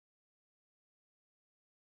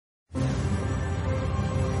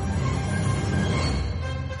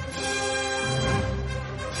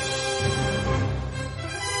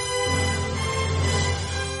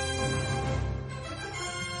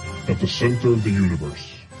the center of the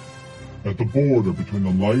universe. At the border between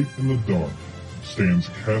the light and the dark stands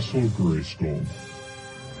Castle Grayskull.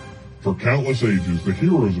 For countless ages, the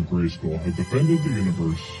heroes of Grayskull have defended the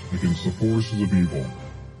universe against the forces of evil.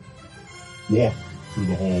 Walk through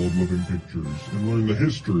the Hall of Living Pictures and learn the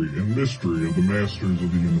history and mystery of the masters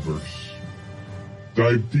of the universe.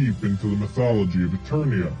 Dive deep into the mythology of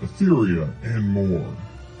Eternia, Etheria, and more.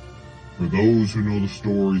 For those who know the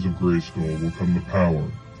stories of Grayskull will come the power.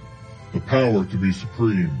 The power to be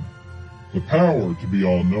supreme. The power to be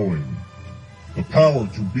all-knowing. The power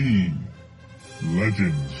to be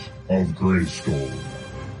Legends of Grayskull.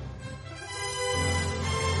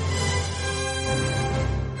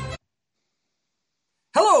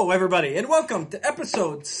 Hello, everybody, and welcome to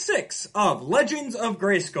episode 6 of Legends of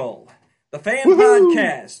Grayskull, the fan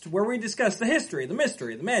podcast where we discuss the history, the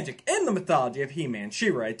mystery, the magic, and the mythology of He-Man,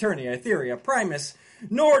 She-Ra, Eternia, Etheria, Primus,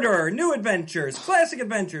 Nordor, New Adventures, Classic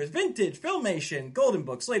Adventures, Vintage, Filmation, Golden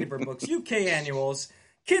Books, Ladybird Books, UK Annuals,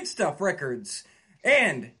 Kid Stuff Records,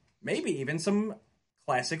 and maybe even some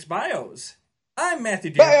Classics bios. I'm Matthew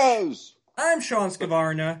Dukes. Bios! I'm Sean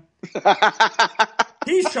Scavarna.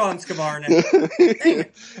 He's Sean Scavarna.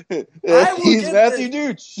 He's Matthew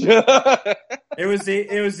Dukes. It was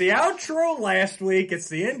the outro last week. It's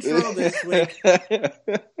the intro this week.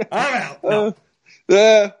 I'm out. No.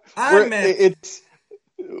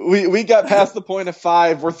 We got past the point of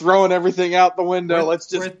 5. We're throwing everything out the window. Let's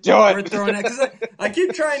just do it. We're throwing it because I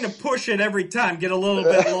keep trying to push it every time, get a little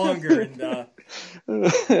bit longer. And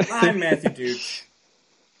I'm Matthew Dukes.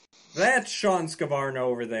 That's Sean Scavarna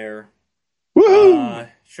over there.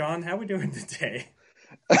 Sean, how we doing today?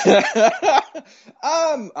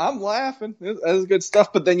 I'm laughing. That's good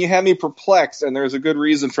stuff, but then you have me perplexed, and there's a good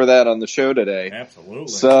reason for that on the show today. Absolutely.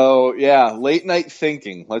 So, yeah, late night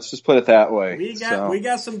thinking. Let's just put it that way. We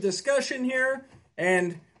got some discussion here,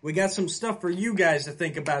 and we got some stuff for you guys to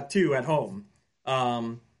think about, too, at home.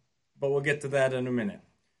 But we'll get to that in a minute.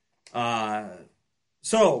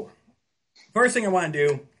 So, first thing I want to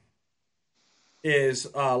do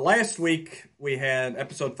is last week we had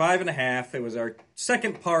episode 5.5. It was our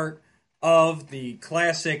second part of the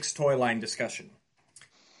Classics toy line discussion.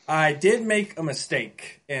 I did make a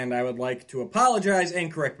mistake, and I would like to apologize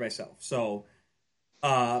and correct myself. So,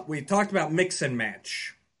 we talked about Mix and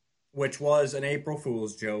Match, which was an April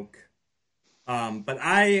Fool's joke. But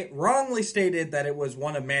I wrongly stated that it was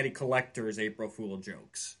one of Matty Collector's April Fool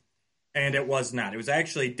jokes. And it was not. It was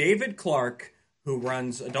actually David Clark, who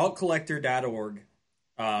runs adultcollector.org.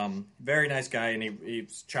 Very nice guy, and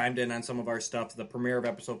he's chimed in on some of our stuff, the premiere of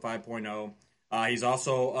episode 5.0. He's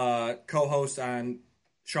also a co-host on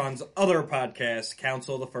Sean's other podcast,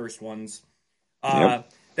 Council of the First Ones. That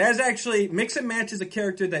is actually, Mix and Match is a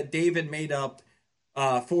character that David made up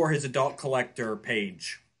for his Adult Collector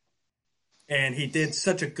page. And he did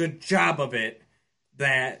such a good job of it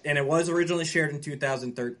and it was originally shared in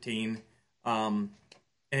 2013. And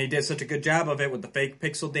he did such a good job of it with the fake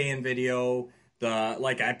Pixel Dan video.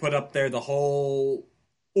 I put up there the whole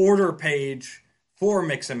order page for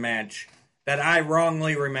Mix and Match that I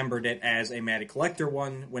wrongly remembered it as a Matty Collector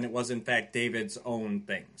one when it was in fact David's own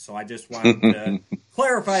thing. So I just wanted to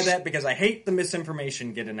clarify that because I hate the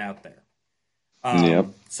misinformation getting out there.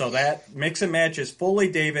 So that Mix and Match is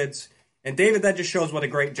fully David's. And David, that just shows what a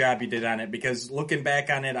great job you did on it because looking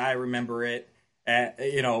back on it, I remember it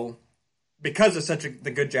because of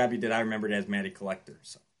the good job you did, I remember it as Matty Collector.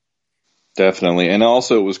 So. Definitely. And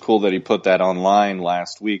also it was cool that he put that online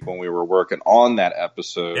last week when we were working on that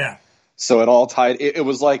episode. Yeah. So it all tied. It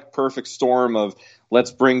was like perfect storm of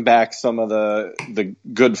let's bring back some of the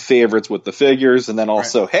good favorites with the figures. And then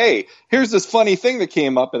also, hey, here's this funny thing that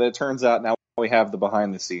came up. And it turns out now we have the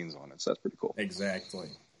behind the scenes on it. So that's pretty cool. Exactly.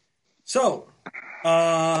 So,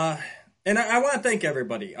 and I want to thank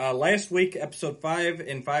everybody. Last week, episode 5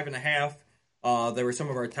 and 5.5, there were some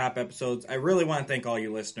of our top episodes. I really want to thank all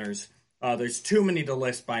you listeners. There's too many to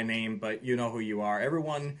list by name, but you know who you are.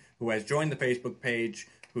 Everyone who has joined the Facebook page,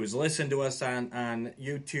 who's listened to us on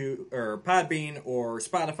YouTube or Podbean or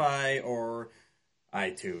Spotify or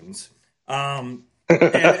iTunes.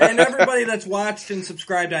 And everybody that's watched and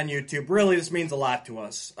subscribed on YouTube, really, this means a lot to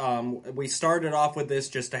us. We started off with this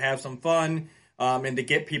just to have some fun and to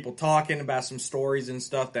get people talking about some stories and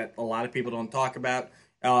stuff that a lot of people don't talk about.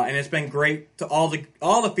 And it's been great. To all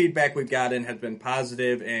the feedback we've gotten has been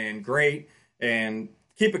positive and great. And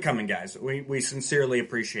keep it coming, guys. We sincerely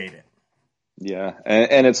appreciate it. Yeah,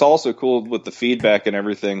 and it's also cool with the feedback and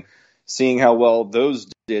everything, seeing how well those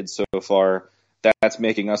did so far. That's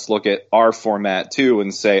making us look at our format too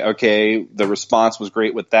and say, okay, the response was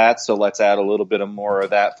great with that, so let's add a little bit of more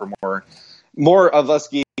of that for more of us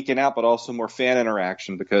geeks geeking out, but also more fan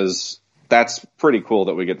interaction, because that's pretty cool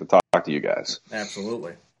that we get to talk to you guys.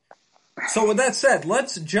 Absolutely. So with that said,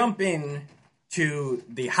 let's jump in to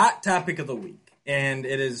the hot topic of the week. And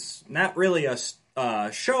it is not really a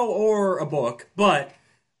show or a book, but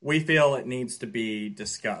we feel it needs to be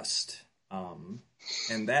discussed.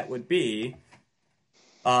 And that would be,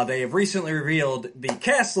 they have recently revealed the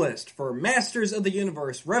cast list for Masters of the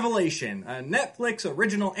Universe Revelation, a Netflix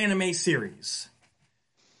original anime series.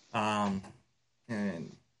 And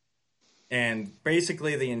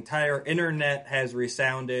basically the entire internet has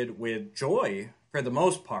resounded with joy for the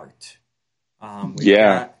most part.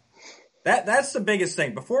 That's the biggest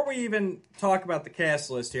thing. Before we even talk about the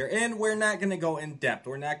cast list here, and we're not going to go in depth.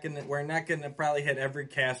 We're not going to probably hit every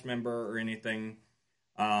cast member or anything.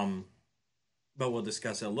 But we'll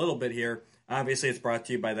discuss it a little bit here. Obviously, it's brought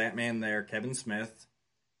to you by that man there, Kevin Smith.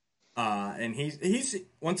 And he's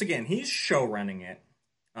once again, he's show running it.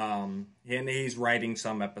 And he's writing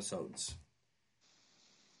some episodes.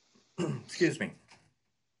 Excuse me.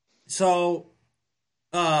 So,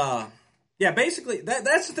 yeah, basically,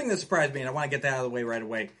 that's the thing that surprised me, and I want to get that out of the way right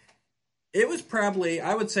away. It was probably,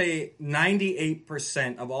 I would say,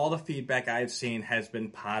 98% of all the feedback I've seen has been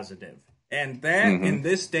positive. And that, in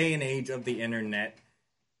this day and age of the internet,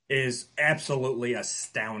 is absolutely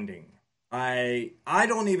astounding. I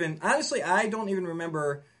don't even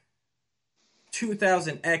remember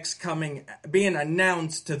 2000X being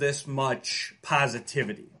announced to this much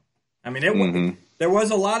positivity. I mean, there was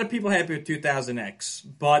a lot of people happy with 2000X,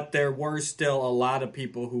 but there were still a lot of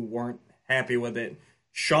people who weren't happy with it.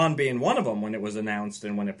 Sean being one of them when it was announced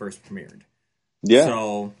and when it first premiered. Yeah.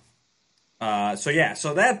 So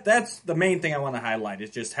that's the main thing I want to highlight, is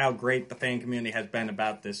just how great the fan community has been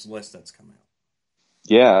about this list that's come out.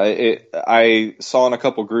 Yeah, I saw in a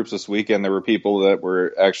couple groups this weekend, there were people that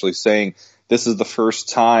were actually saying this is the first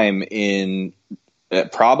time in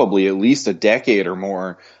probably at least a decade or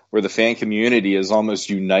more where the fan community is almost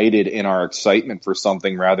united in our excitement for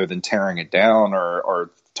something rather than tearing it down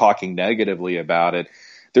or talking negatively about it.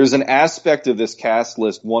 There's an aspect of this cast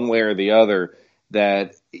list, one way or the other,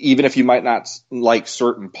 that even if you might not like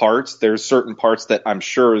certain parts, there's certain parts that I'm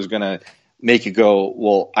sure is going to make you go,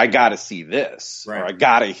 well, I got to see this, right, or I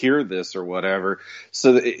got to hear this, or whatever.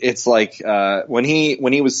 So it's like when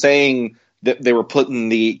he was saying that they were putting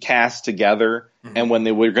the cast together, and when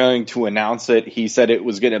they were going to announce it, he said it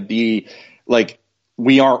was going to be like,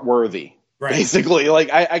 we aren't worthy. Right. Basically,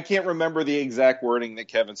 like I can't remember the exact wording that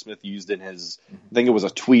Kevin Smith used in his, I think it was a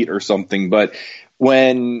tweet or something. But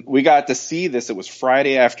when we got to see this, it was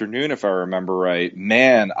Friday afternoon, if I remember right.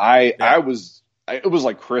 Man, it was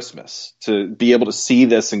like Christmas to be able to see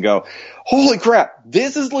this and go, holy crap,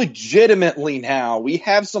 this is legitimately now. We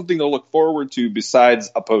have something to look forward to besides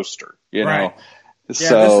a poster, you know? Yeah,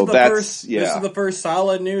 so this is the first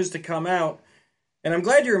solid news to come out. And I'm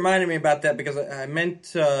glad you reminded me about that, because I meant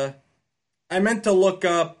to look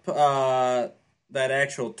up that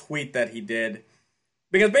actual tweet that he did,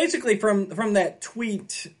 because basically from that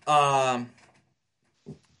tweet,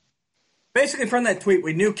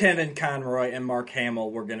 we knew Kevin Conroy and Mark Hamill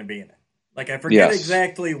were going to be in it. Like, I forget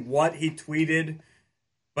exactly what he tweeted,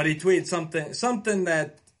 but he tweeted something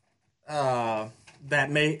that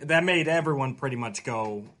made everyone pretty much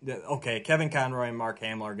go, okay, Kevin Conroy and Mark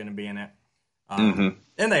Hamill are going to be in it, and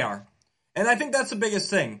they are. And I think that's the biggest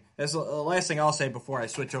thing. That's the last thing I'll say before I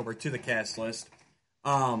switch over to the cast list.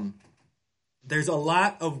 There's a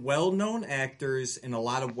lot of well-known actors and a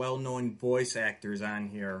lot of well-known voice actors on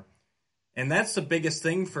here. And that's the biggest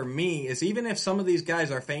thing for me, is even if some of these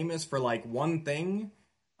guys are famous for like one thing,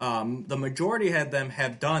 the majority of them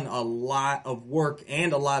have done a lot of work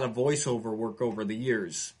and a lot of voiceover work over the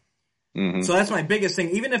years. So that's my biggest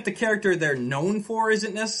thing. Even if the character they're known for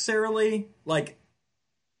isn't necessarily like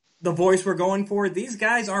the voice we're going for, these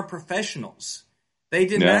guys are professionals. They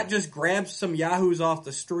did not just grab some yahoos off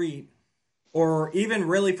the street, or even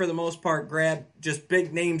really for the most part grab just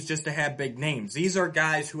big names just to have big names. These are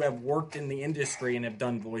guys who have worked in the industry and have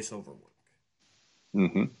done voiceover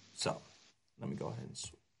work. So let me go ahead and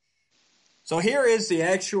switch. So here is the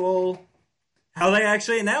actual, how they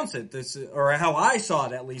actually announced it. Or how I saw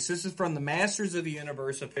it, at least. This is from the Masters of the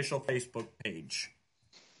Universe official Facebook page.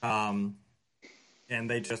 And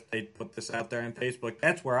they put this out there on Facebook.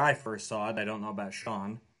 That's where I first saw it. I don't know about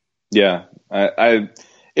Sean. Yeah,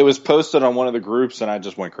 it was posted on one of the groups, and I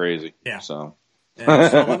just went crazy. Yeah. So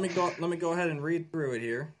let me go ahead and read through it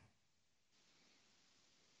here.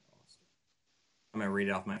 I'm gonna read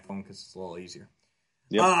it off my phone because it's a little easier.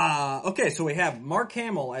 Yep. Okay, so we have Mark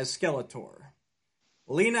Hamill as Skeletor,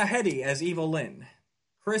 Lena Headey as Eva Lynn,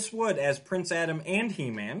 Chris Wood as Prince Adam and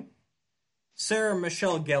He-Man. Sarah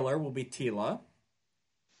Michelle Gellar will be Teela.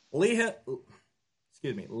 Liam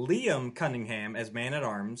Cunningham as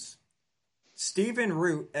Man-at-Arms. Stephen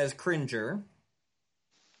Root as Cringer.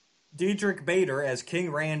 Diedrich Bader as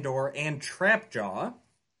King Randor and Trapjaw.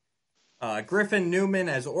 Griffin Newman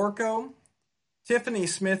as Orko. Tiffany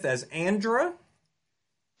Smith as Andra.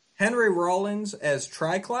 Henry Rollins as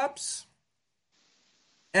Triclops.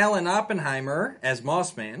 Alan Oppenheimer as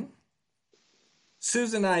Mossman.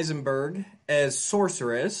 Susan Eisenberg as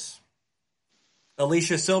Sorceress.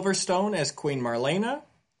 Alicia Silverstone as Queen Marlena.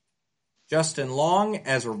 Justin Long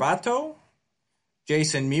as Roboto.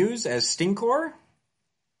 Jason Mewes as Stinkor.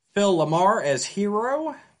 Phil Lamar as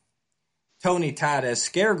Hero. Tony Todd as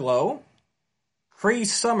Scareglow. Cree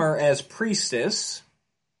Summer as Priestess.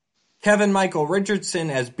 Kevin Michael Richardson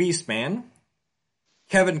as Beastman.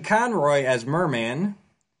 Kevin Conroy as Merman.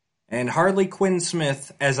 And Harley Quinn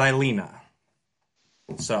Smith as Eilina.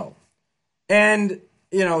 So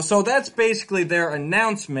that's basically their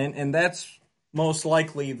announcement, and that's most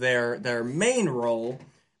likely their main role.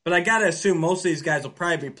 But I gotta assume most of these guys will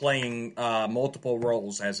probably be playing multiple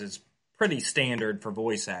roles, as is pretty standard for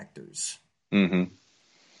voice actors. Mm-hmm.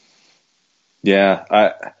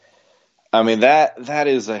 Yeah, I mean that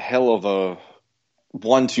is a hell of a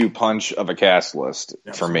 1-2 punch of a cast list.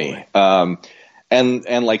 Absolutely. For me.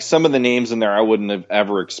 And like some of the names in there, I wouldn't have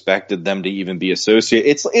ever expected them to even be associated.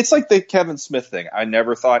 It's like the Kevin Smith thing. I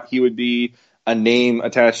never thought he would be a name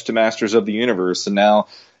attached to Masters of the Universe, and now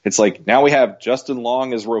it's like now we have Justin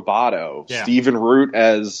Long as Roboto, Stephen Root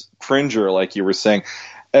as Cringer, like you were saying.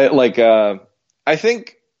 I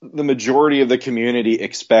think the majority of the community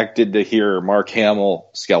expected to hear Mark Hamill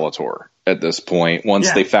Skeletor at this point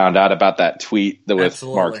once they found out about that tweet with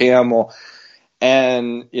Mark Hamill.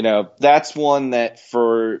 And, that's one that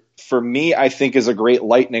for me, I think is a great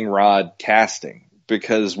lightning rod casting,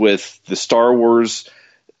 because with the Star Wars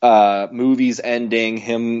movies ending,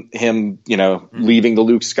 him leaving the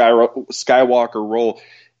Luke Skywalker role,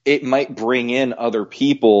 it might bring in other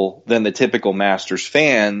people than the typical Masters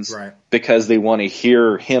fans, because they want to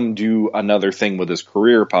hear him do another thing with his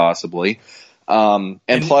career, possibly. And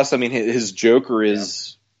plus, I mean, his Joker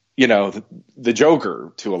is... the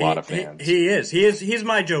Joker to a lot of fans. He's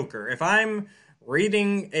my Joker. If I'm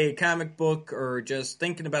reading a comic book or just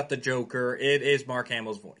thinking about the Joker, it is Mark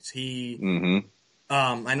Hamill's voice.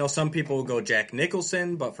 I know some people will go Jack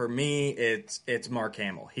Nicholson, but for me, it's Mark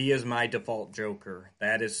Hamill. He is my default Joker.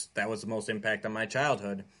 That was the most impact on my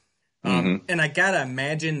childhood. And I gotta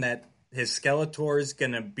imagine that his Skeletor is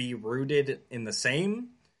gonna be rooted in the same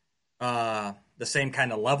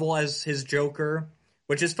kind of level as his Joker.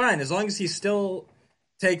 Which is fine, as long as he still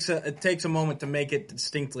takes a moment to make it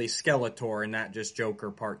distinctly Skeletor and not just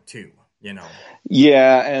Joker Part 2,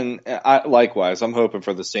 Yeah, and likewise, I'm hoping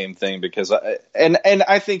for the same thing, because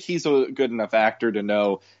I think he's a good enough actor to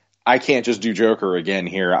know I can't just do Joker again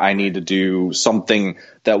here. I need to do something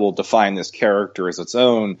that will define this character as its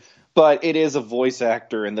own. But it is a voice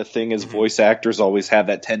actor, and the thing is, voice actors always have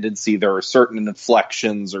that tendency. There are certain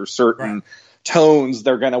inflections or certain tones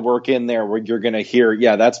they're going to work in there where you're going to hear,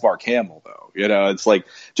 that's Mark Hamill, though. It's like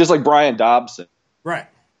just like Brian Dobson. Right.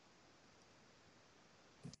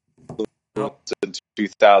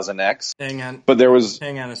 2000X. Hang on. But there was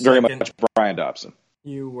very second. Much Brian Dobson.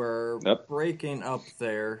 You were breaking up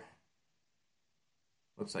there.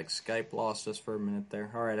 Looks like Skype lost us for a minute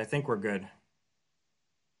there. All right, I think we're good.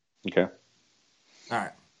 Okay. All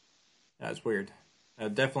right. That's weird.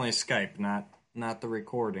 Definitely Skype, not the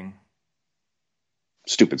recording.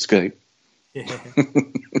 Stupid Skype. Yeah.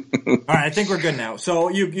 All right, I think we're good now. So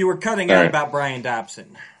you were cutting out about Brian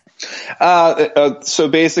Dobson. So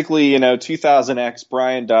basically, 2000X,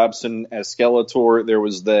 Brian Dobson as Skeletor. There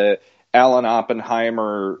was the Alan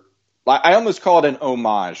Oppenheimer. I almost call it an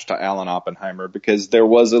homage to Alan Oppenheimer, because there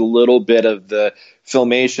was a little bit of the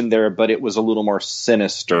filmation there, but it was a little more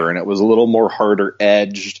sinister and it was a little more harder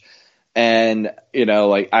edged. And,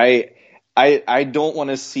 I don't want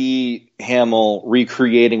to see Hamill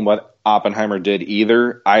recreating what Oppenheimer did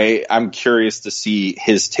either. I'm curious to see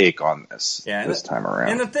his take on this this time around.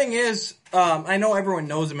 And the thing is, I know everyone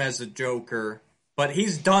knows him as a Joker, but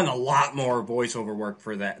he's done a lot more voiceover work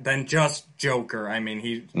for that than just Joker. I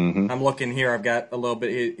mean, I'm looking here. I've got a little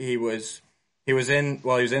bit. He was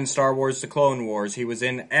in Star Wars: The Clone Wars. He was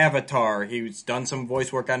in Avatar. He's done some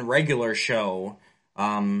voice work on Regular Show.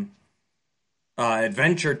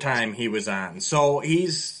 Adventure Time he was on. So I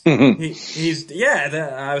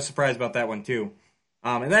was surprised about that one too.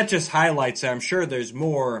 And that just highlights it. I'm sure there's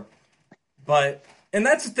more, and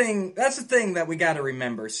that's the thing that we got to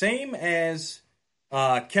remember. Same as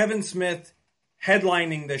Kevin Smith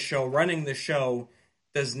headlining the show, running the show,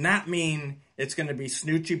 does not mean it's going to be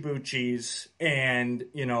Snoochie Boochies and,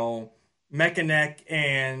 Mechaneck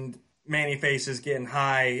and Manny Faces getting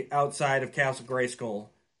high outside of Castle Grayskull.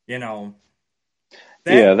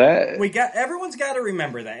 Everyone's got to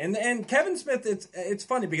remember that. And Kevin Smith, it's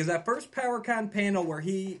funny because that first PowerCon panel where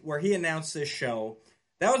he announced this show,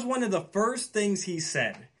 that was one of the first things he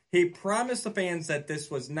said. He promised the fans that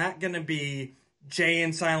this was not going to be Jay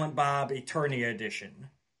and Silent Bob Eternia edition.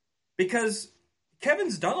 Because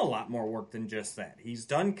Kevin's done a lot more work than just that. He's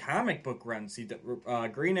done comic book runs. He did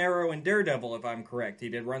Green Arrow and Daredevil, if I'm correct. He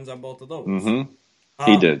did runs on both of those. Mm-hmm.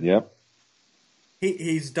 He did, yep.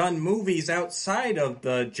 He's done movies outside of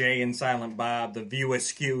the Jay and Silent Bob, the View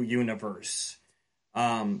Askew universe.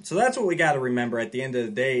 So that's what we got to remember at the end of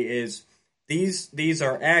the day is these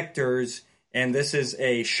are actors, and this is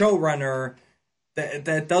a showrunner.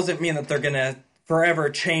 That doesn't mean that they're going to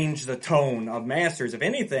forever change the tone of Masters. If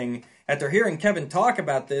anything, after hearing Kevin talk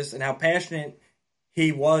about this and how passionate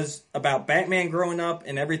he was about Batman growing up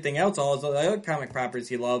and everything else, all his other comic properties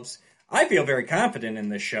he loves, I feel very confident in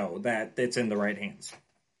this show that it's in the right hands.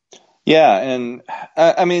 Yeah, and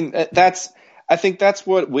I think that's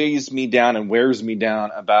what weighs me down and wears me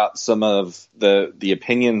down about some of the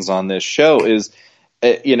opinions on this show is,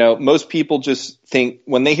 most people just think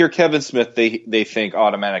when they hear Kevin Smith, they think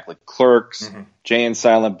automatically Clerks, Jay and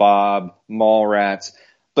Silent Bob, Mallrats.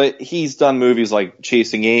 But he's done movies like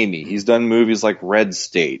Chasing Amy. He's done movies like Red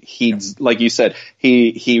State. Like you said,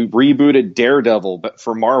 he rebooted Daredevil, but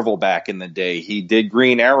for Marvel back in the day. He did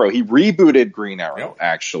Green Arrow. He rebooted Green Arrow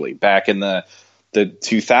actually back in the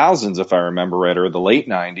 2000s, if I remember right, or the late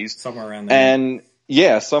 90s, somewhere around there. And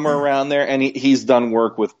somewhere around there. And he's done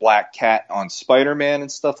work with Black Cat on Spider-Man and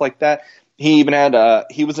stuff like that. He even had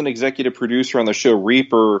he was an executive producer on the show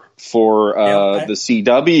Reaper for the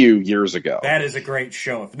CW years ago. That is a great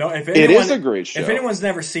show. It is a great show. If anyone's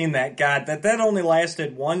never seen that, God, that only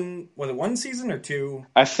lasted one season or two?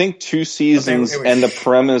 I think 2 seasons, and the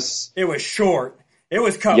premise. It was short. It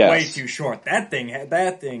was cut way too short. That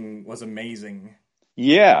thing was amazing.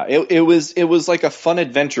 Yeah, it was like a fun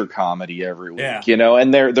adventure comedy every week,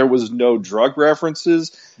 and there was no drug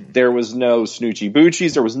references, there was no Snoochie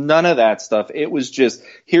Boochies, there was none of that stuff. It was just,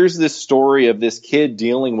 here's this story of this kid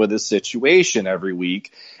dealing with a situation every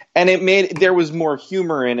week, and there was more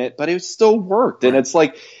humor in it, but it still worked. And it's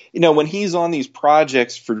like, when he's on these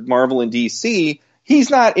projects for Marvel and DC,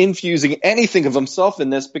 he's not infusing anything of himself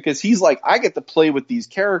in this because he's like, I get to play with these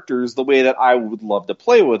characters the way that I would love to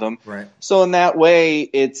play with them. Right. So in that way,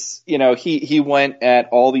 it's, he went at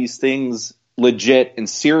all these things legit and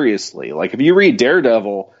seriously. Like if you read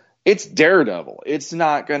Daredevil, it's Daredevil. It's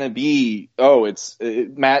not going to be, it's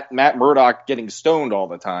Matt Murdock getting stoned all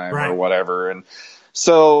the time or whatever. And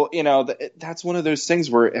so, that's one of those things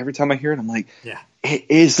where every time I hear it, I'm like, it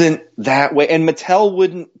isn't that way. And Mattel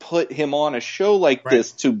wouldn't put him on a show like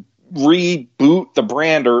this to reboot the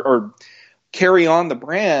brand or carry on the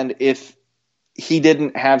brand if he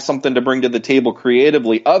didn't have something to bring to the table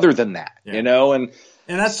creatively other than that, and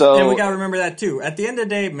that's, and we got to remember that too. At the end of the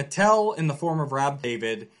day, Mattel in the form of Rob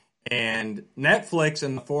David and Netflix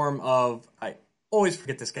in the form of, I always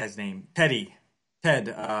forget this guy's name, Ted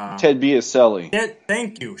Biaselli.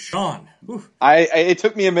 Thank you, Sean. It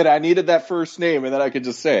took me a minute. I needed that first name, and then I could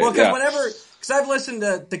just say it. Well, because I've listened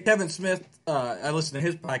to Kevin Smith. I listen to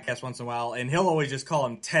his podcast once in a while, and he'll always just call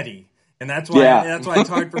him Teddy, and that's why it's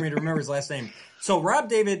hard for me to remember his last name. So Rob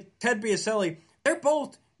David, Ted Biaselli, they're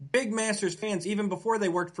both big Masters fans, even before they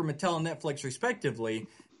worked for Mattel and Netflix, respectively.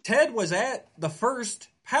 Ted was at the first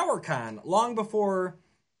PowerCon long before,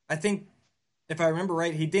 I think, if I remember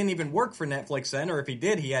right, he didn't even work for Netflix then, or if he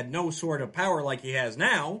did, he had no sort of power like he has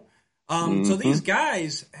now. So these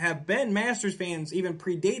guys have been Masters fans even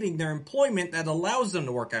predating their employment that allows them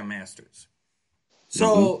to work on Masters.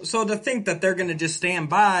 So to think that they're going to just stand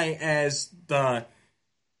by as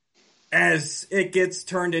it gets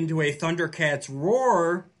turned into a Thundercats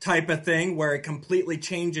Roar type of thing where it completely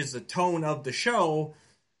changes the tone of the show,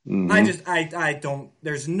 I don't,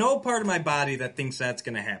 there's no part of my body that thinks that's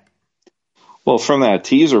going to happen. Well, from that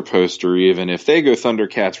teaser poster, even if they go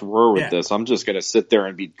Thundercats Roar with this, I'm just going to sit there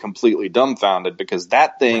and be completely dumbfounded because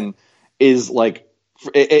that thing is like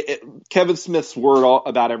Kevin Smith's word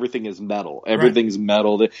about everything is metal. Everything's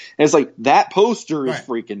metal. And it's like that poster is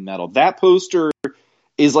freaking metal. That poster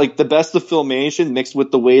is like the best of Filmation mixed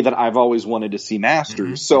with the way that I've always wanted to see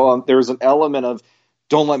Masters. So there's an element of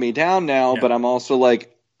don't let me down now, but I'm also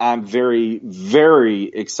like, I'm very, very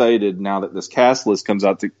excited now that this cast list comes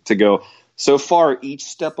out to go. So far, each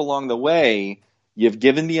step along the way, you've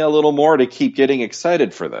given me a little more to keep getting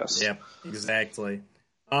excited for this. Yep, exactly.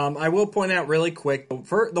 I will point out really quick,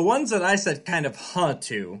 for the ones that I said kind of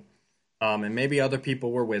to, and maybe other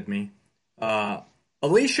people were with me,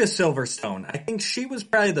 Alicia Silverstone. I think she was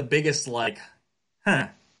probably the biggest,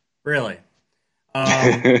 really.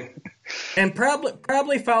 And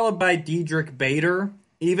probably followed by Diedrich Bader,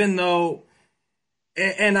 even though,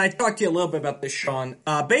 and I talked to you a little bit about this, Sean,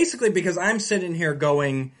 basically because I'm sitting here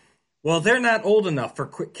going, well, they're not old enough for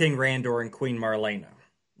King Randor and Queen Marlena.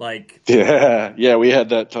 Yeah, we had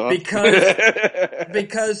that talk.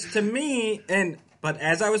 Because to me, but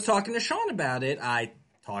as I was talking to Sean about it, I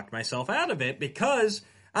talked myself out of it because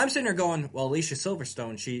I'm sitting there going, well, Alicia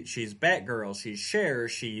Silverstone, she's Batgirl, she's Cher,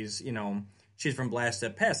 she's from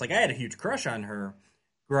Blasted Past. I had a huge crush on her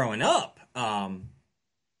growing up.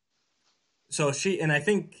 So and I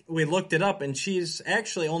think we looked it up, and she's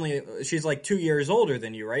actually she's 2 years older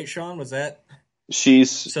than you, right, Sean? Was that?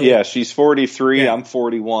 She's 43. Yeah. I'm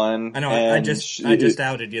 41. I know. I just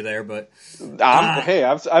outed you there, but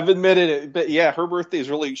I've admitted it. But yeah, her birthday is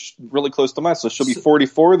really, really close to mine, so she'll be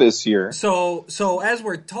 44 this year. So as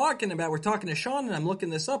we're talking to Sean, and I'm looking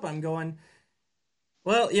this up. I'm going,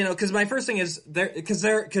 well, because my first thing is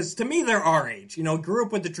because to me they're our age. Grew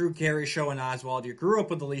up with the Drew Carey Show and Oswald. You grew up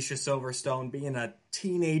with Alicia Silverstone being a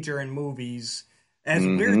teenager in movies as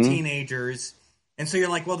we're teenagers, and so you're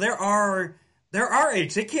like, well, they're our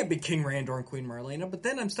age. They can't be King Randor and Queen Marlena. But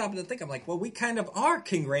then I'm stopping to think. I'm like, well, we kind of are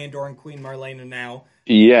King Randor and Queen Marlena now.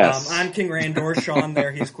 Yes. I'm King Randor. Sean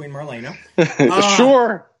there. He's Queen Marlena.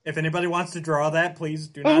 Sure. If anybody wants to draw that, please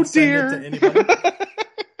do not send it to anybody.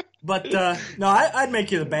 But no, I'd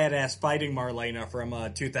make you the badass fighting Marlena from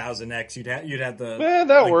 2000X. You'd have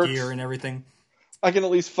the gear and everything. I can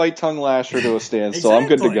at least fight Tongue Lasher to a standstill.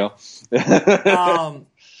 Exactly. I'm good to go.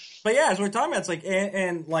 But yeah, as we're talking about, it's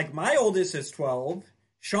and my oldest is 12,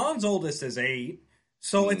 Sean's oldest is 8,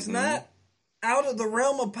 so it's not out of the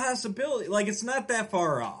realm of possibility. It's not that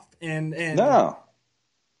far off. And no.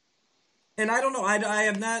 And I don't know. I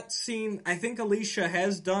have not seen. I think Alicia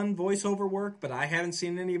has done voiceover work, but I haven't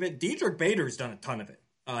seen any of it. Diedrich Bader's done a ton of it.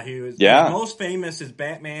 He was most famous as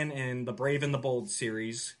Batman in the Brave and the Bold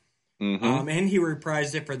series, and he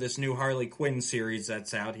reprised it for this new Harley Quinn series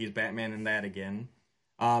that's out. He's Batman in that again.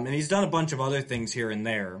 And he's done a bunch of other things here and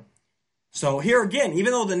there. So here again,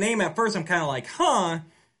 even though the name at first I'm kind of like,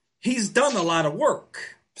 he's done a lot of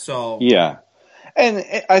work. So yeah. And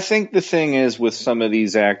I think the thing is with some of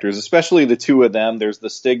these actors, especially the two of them, there's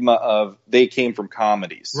the stigma of they came from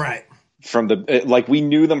comedies. Right. From we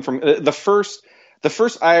knew them from the first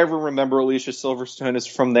I ever remember Alicia Silverstone is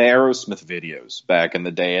from the Aerosmith videos back in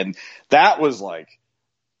the day. And that was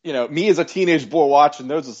me as a teenage boy watching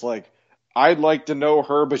those, it's I'd like to know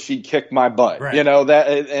her, but she'd kick my butt, right.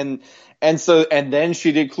 And then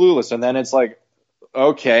she did Clueless, and then it's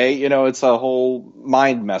okay, it's a whole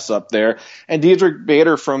mind mess up there. And Diedrich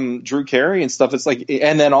Bader from Drew Carey and stuff, it's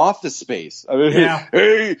and then Office Space. I mean,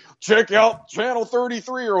 hey, check out Channel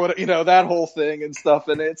 33 or what, that whole thing and stuff.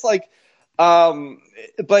 And it's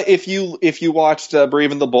but if you watched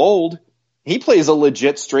Brave and the Bold, he plays a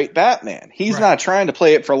legit straight Batman. He's not trying to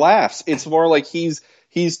play it for laughs. It's more like he's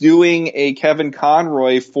doing a Kevin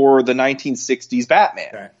Conroy for the 1960s Batman.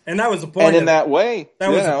 Right. And that was the point. And in that way, that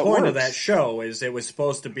was the point of that show, is it was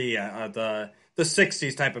supposed to be the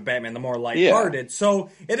 60s type of Batman, the more lighthearted. Yeah. So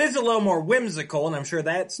it is a little more whimsical, and I'm sure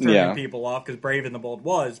that's turning people off because Brave and the Bold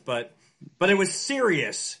was, but it was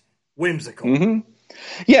serious whimsical. Mm-hmm.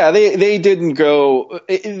 Yeah, they didn't go.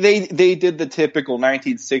 They did the typical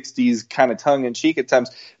 1960s kind of tongue in cheek at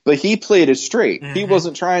times, but he played it straight. Mm-hmm. He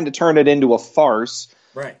wasn't trying to turn it into a farce.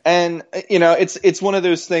 Right. And it's one of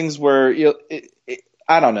those things where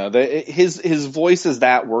I don't know, his voice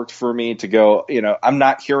that worked for me to go. I'm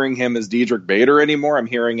not hearing him as Diedrich Bader anymore. I'm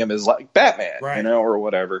hearing him as Batman, right. Or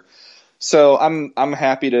whatever. So I'm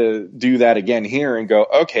happy to do that again here and go,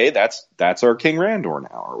 okay, that's our King Randor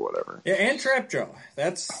now or whatever. Yeah, and Trap Joe.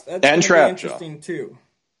 That's and Trap interesting too.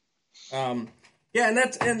 And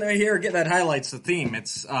here again that highlights the theme.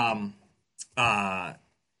 It's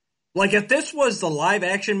if this was the live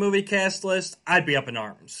action movie cast list, I'd be up in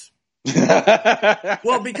arms.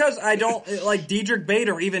 Well, because I don't Diedrich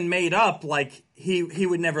Bader even made up he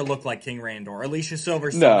would never look like King Randor. Alicia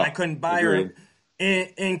Silverstone, no, I couldn't buy her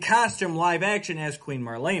in costume live action as Queen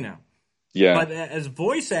Marlena. Yeah. But as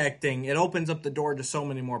voice acting, it opens up the door to so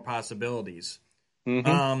many more possibilities.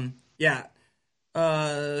 Mm-hmm.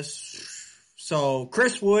 So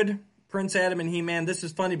Chris Wood, Prince Adam and He-Man. This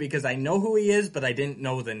is funny because I know who he is, but I didn't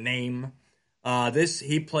know the name.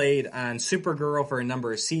 He played on Supergirl for a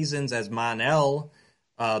number of seasons as Mon-El.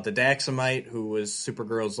 the Daxamite, who was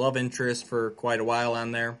Supergirl's love interest for quite a while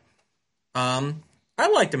on there. I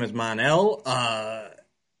liked him as Mon-El.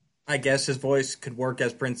 I guess his voice could work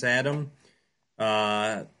as Prince Adam.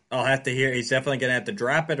 I'll have to hear. He's definitely going to have to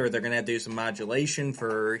drop it, or they're going to have to do some modulation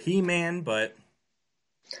for He-Man. But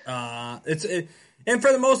and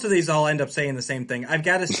for the most of these, I'll end up saying the same thing. I've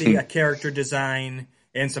got to see a character design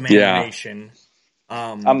and some animation.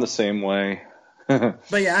 I'm the same way.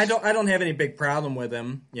 But yeah, I don't have any big problem with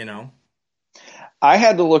him. I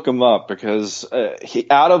had to look him up because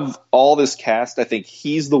out of all this cast, I think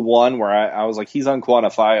he's the one where I was like, he's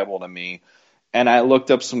unquantifiable to me. And I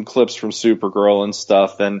looked up some clips from Supergirl and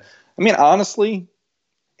stuff. And I mean, honestly,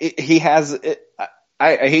 he has,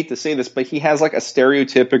 I hate to say this, but he has like a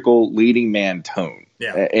stereotypical leading man tone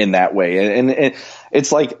in that way. And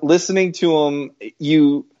it's like listening to him,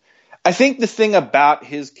 I think the thing about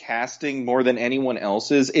his casting more than anyone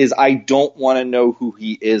else's is I don't want to know who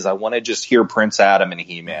he is. I want to just hear Prince Adam and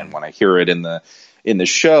He-Man when I hear it in the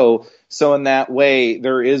show. So in that way,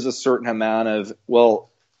 there is a certain amount of, well,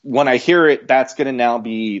 when I hear it, that's going to now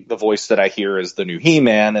be the voice that I hear as the new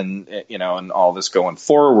He-Man and all this going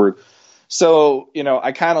forward. So,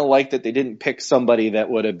 I kind of like that they didn't pick somebody that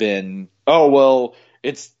would have been, oh, well,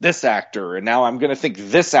 it's this actor, and now I'm going to think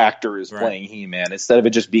this actor is playing He-Man instead of it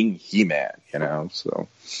just being He-Man, so.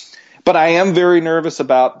 But I am very nervous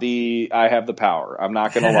about I Have the Power. I'm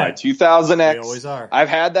not going to lie. 2000X. We always are. I've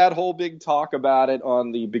had that whole big talk about it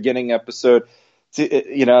on the beginning episode.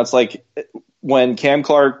 It's like when Cam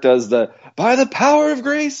Clark does the by the power of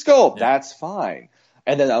Grayskull, that's fine.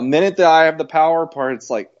 And then a minute that I Have the Power part, it's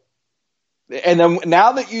like, and then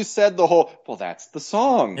now that you said the whole, well, that's the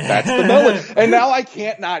song, that's the melody, and now I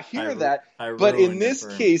can't not hear that. But in this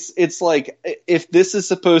case, it's like if this is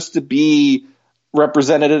supposed to be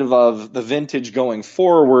representative of the vintage going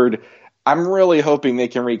forward, I'm really hoping they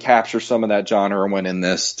can recapture some of that John Irwin in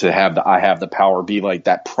this to have the I Have the Power be like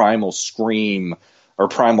that primal scream or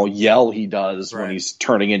primal yell he does when he's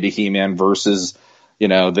turning into He-Man versus,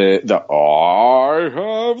 the I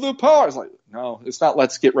have the power. It's like, no, it's not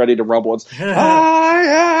let's get ready to rumble. It's I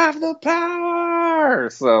have the power.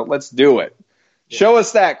 So let's do it. Yeah. Show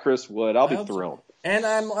us that, Chris Wood. I'll be thrilled. And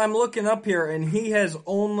I'm looking up here, and he has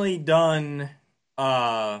only done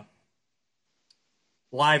live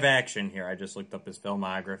action here. I just looked up his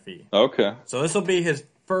filmography. Okay. So this will be his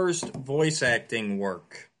first voice acting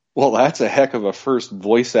work. Well, that's a heck of a first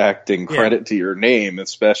voice acting credit to your name,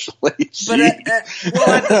 especially. But at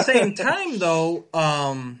the same time, though,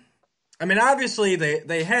 I mean, obviously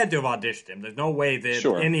they had to have auditioned him. There's no way that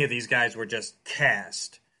any of these guys were just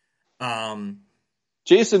cast.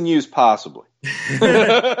 Jason Mewes, possibly. He's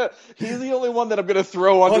the only one that I'm going to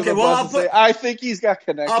throw under the bus and say, I think he's got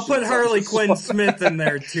connections. I'll put Harley Quinn Smith in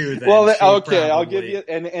there, too, then. Well, okay, I'll give you,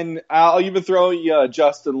 and I'll even throw you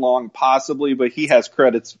Justin Long, possibly, but he has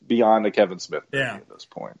credits beyond a Kevin Smith at this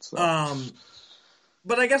point. So.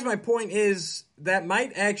 But I guess my point is that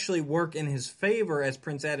might actually work in his favor as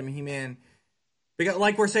Prince Adam He-Man. Because,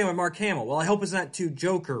 like we're saying with Mark Hamill, well, I hope it's not too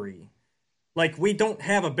jokery. Like, we don't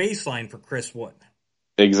have a baseline for Chris Wood.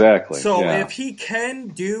 Exactly. So if he can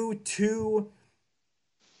do two,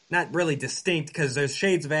 not really distinct, because there's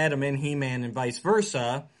shades of Adam in He-Man and vice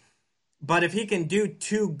versa, but if he can do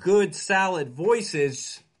two good, solid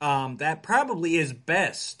voices, that probably is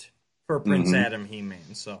best for Prince Adam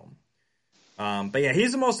He-Man. So, but yeah,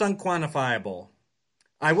 he's the most unquantifiable.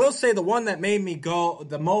 I will say the one that made me go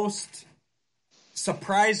the most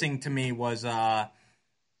surprising to me was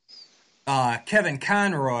Kevin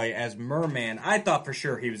Conroy as Merman. I thought for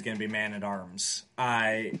sure he was going to be Man-at-Arms.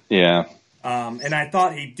 And I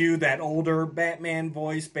thought he'd do that older Batman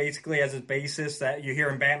voice basically as his basis that you hear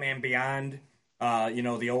in Batman Beyond,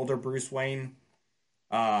 the older Bruce Wayne.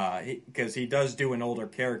 Because he does do an older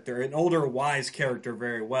character, an older, wise character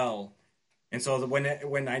very well. And so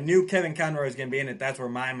when I knew Kevin Conroy was going to be in it, that's where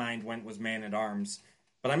my mind went, was Man-at-Arms.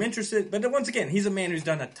 But I'm interested. But once again, he's a man who's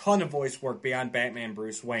done a ton of voice work beyond Batman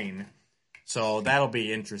Bruce Wayne. So that'll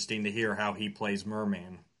be interesting to hear how he plays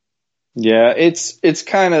Merman. Yeah, it's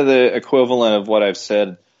kind of the equivalent of what I've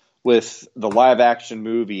said with the live action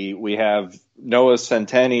movie. We have Noah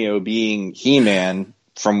Centineo being He-Man,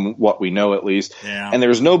 from what we know at least, and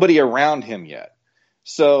there's nobody around him yet.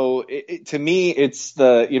 So to me, it's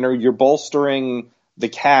you're bolstering the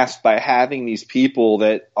cast by having these people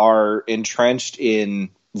that are entrenched in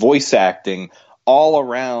voice acting all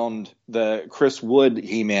around the Chris Wood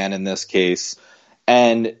He-Man in this case.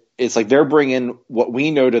 And it's like they're bringing what we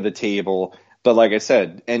know to the table. But like I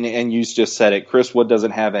said, and you just said it, Chris Wood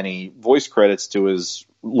doesn't have any voice credits to his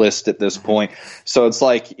list at this point. So it's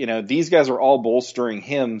like, these guys are all bolstering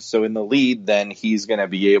him. So in the lead, then he's going to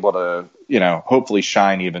be able to, hopefully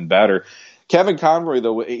shine even better. Kevin Conroy,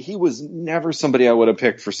 though, he was never somebody I would have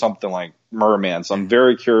picked for something like Merman. So I'm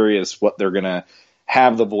very curious what they're going to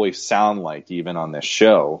have the voice sound like even on this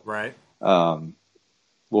show. Right.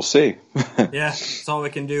 We'll see. Yeah, that's all we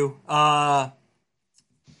can do. Yeah,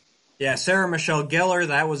 Sarah Michelle Gellar,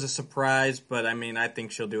 that was a surprise, but I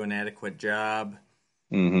think she'll do an adequate job.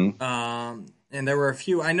 Mm-hmm. And there were a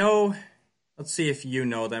few. I know. Let's see if you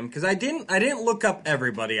know them, because I didn't look up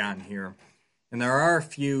everybody on here, and there are a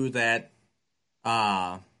few that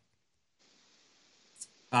I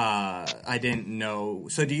didn't know.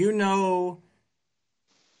 So do you know?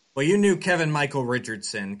 Well, you knew Kevin Michael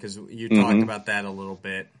Richardson because you talked about that a little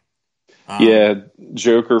bit. Yeah,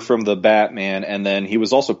 Joker from the Batman, and then he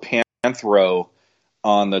was also Panthro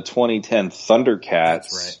on the 2010 Thundercats.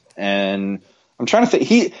 That's right. And I'm trying to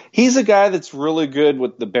think. He's a guy that's really good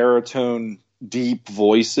with the baritone, deep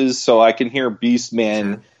voices, so I can hear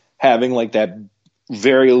Beastman having like that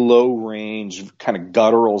very low range, kind of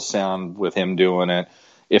guttural sound with him doing it.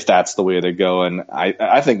 If that's the way they go, and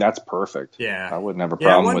I think that's perfect. Yeah, I wouldn't have a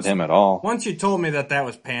problem with him at all. Once you told me that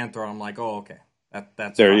was Panthro, I'm like, oh, okay,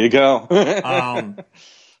 that's there. Fine. You go.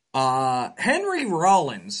 Henry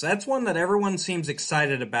Rollins, that's one that everyone seems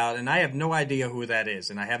excited about, and I have no idea who that is,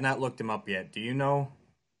 and I have not looked him up yet. Do you know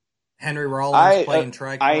Henry Rollins playing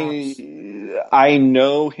Triclops? I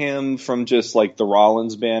know him from just like the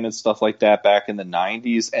Rollins band and stuff like that back in the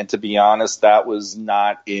 90s, and to be honest, that was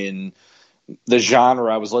not in the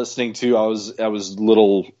genre I was listening to. I was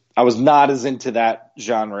not as into that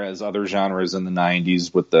genre as other genres in the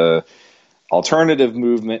 90s with the alternative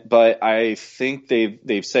movement, but I think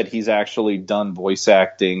they've said he's actually done voice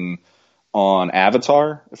acting on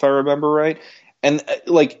Avatar, if I remember right. And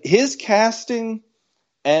like his casting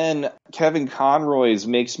and Kevin Conroy's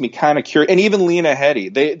makes me kind of curious, and even Lena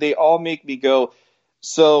Headey, they all make me go,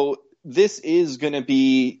 so this is going to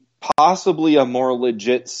be possibly a more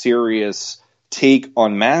legit, serious take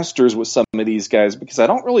on Masters with some of these guys, because I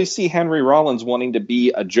don't really see Henry Rollins wanting to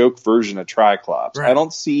be a joke version of Triclops. Right. I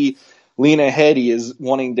don't see Lena Headey as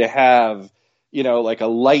wanting to have, like a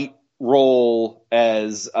light role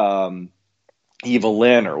as Eva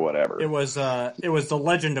Lynn or whatever. It was The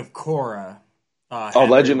Legend of Korra.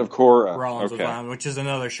 Legend of Korra. Rollins was on, which is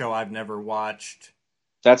another show I've never watched.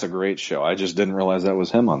 That's a great show. I just didn't realize that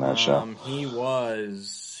was him on that show. He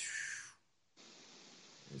was...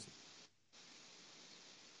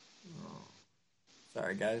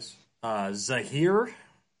 Sorry, guys. Zahir?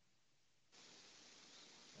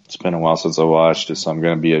 It's been a while since I watched it, so I'm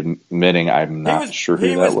going to be admitting I'm not sure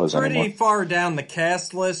who that was anymore. He was pretty far down the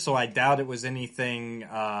cast list, so I doubt it was anything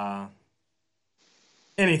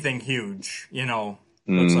huge.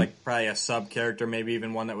 Looks like probably a sub-character, maybe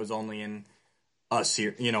even one that was only in a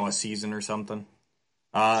season or something.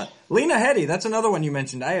 Lena Headey, that's another one you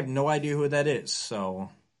mentioned. I have no idea who that is, so...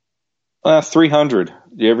 300.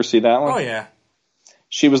 Do you ever see that one? Oh, yeah.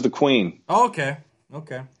 She was the queen. Oh, okay.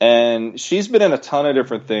 And she's been in a ton of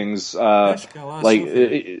different things. I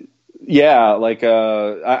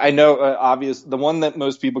know, obvious. The one that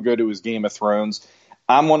most people go to is Game of Thrones.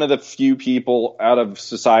 I'm one of the few people out of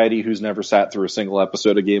society who's never sat through a single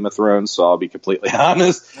episode of Game of Thrones, so I'll be completely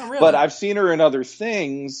honest. Oh, really? But I've seen her in other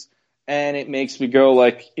things, and it makes me go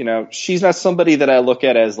like, she's not somebody that I look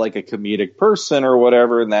at as like a comedic person or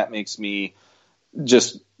whatever, and that makes me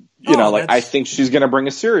just... I think she's going to bring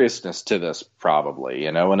a seriousness to this, probably,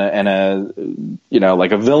 and a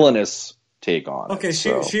like a villainous take on it. Okay,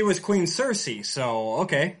 she was Queen Cersei, so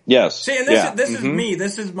okay. Yes. See, and this is me.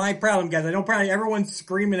 This is my problem, guys. I know probably everyone's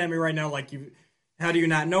screaming at me right now, like, how do you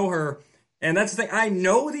not know her? And that's the thing. I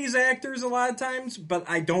know these actors a lot of times, but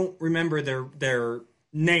I don't remember their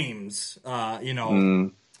names.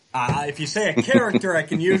 If you say a character, I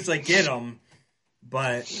can usually get them,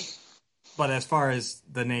 But as far as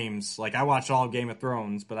the names, like I watched all Game of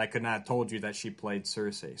Thrones, but I could not have told you that she played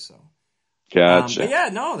Cersei. So, gotcha. But yeah,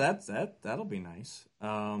 no, that'll be nice.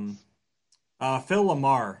 Phil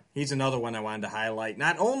LaMarr, he's another one I wanted to highlight.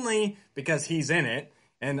 Not only because he's in it,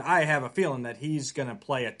 and I have a feeling that he's going to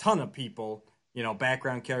play a ton of people,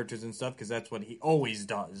 background characters and stuff, because that's what he always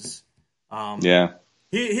does. Yeah,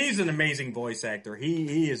 he's an amazing voice actor.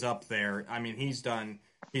 He is up there. I mean, he's done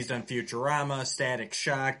Futurama, Static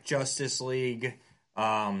Shock, Justice League,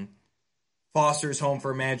 Foster's Home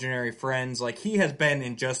for Imaginary Friends. Like, he has been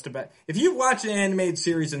in just about... If you've watched an animated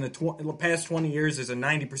series in the past 20 years, there's a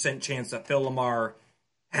 90% chance that Phil LaMarr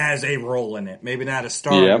has a role in it. Maybe not a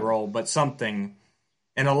starring role, but something.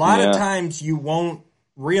 And a lot of times you won't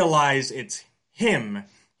realize it's him.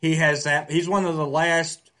 He has that. He's one of the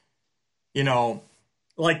last,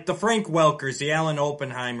 like the Frank Welkers, the Alan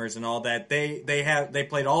Oppenheimers, and all that. They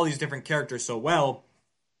played all these different characters so well,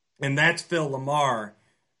 and that's Phil LaMarr.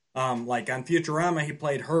 Like on Futurama, he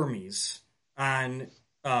played Hermes. On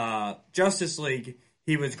Justice League,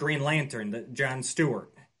 he was Green Lantern, John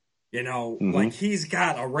Stewart. Like he's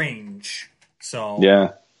got a range. So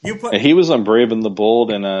yeah. And he was on Brave and the Bold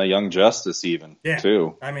and Young Justice even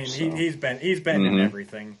too. I mean, so. he's been in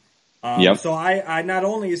everything. So I not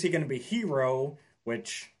only is he going to be Hero,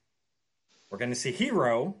 which we're going to see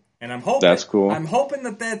Hero, and I'm hoping that's cool. I'm hoping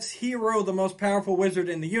that's Hero, the most powerful wizard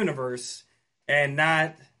in the universe, and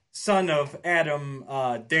not son of Adam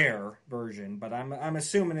Dare version. But I'm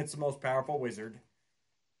assuming it's the most powerful wizard.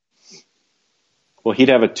 Well, he'd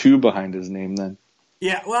have a 2 behind his name then.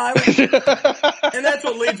 Yeah, well, and that's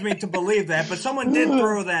what leads me to believe that. But someone did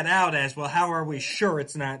throw that out as, well, how are we sure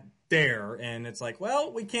it's not Dare? And it's like,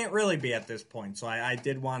 well, we can't really be at this point. So I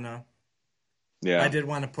did want to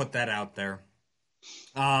put that out there.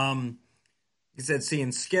 He said seeing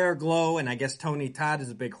Scareglow, and I guess Tony Todd is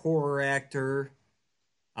a big horror actor.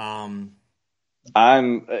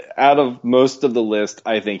 I'm out of most of the list.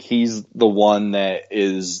 I think he's the one that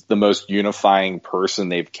is the most unifying person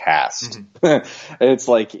they've cast. It's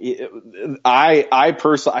like I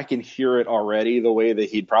personally, I can hear it already the way that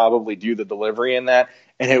he'd probably do the delivery in that,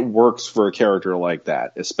 and it works for a character like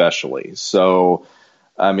that, especially. So,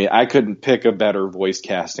 I mean, I couldn't pick a better voice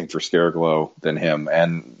casting for Scareglow than him,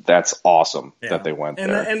 and that's awesome that they went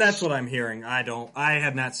there. And that's what I'm hearing. I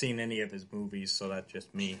have not seen any of his movies, so that's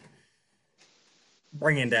just me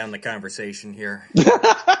bringing down the conversation here.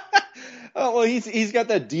 Oh, well, he's got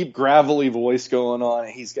that deep gravelly voice going on.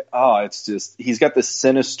 He's got the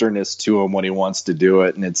sinisterness to him when he wants to do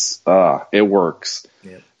it, and it works.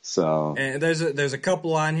 Yep. So, and there's a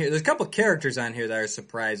couple on here. There's a couple characters on here that are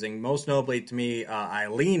surprising. Most notably to me,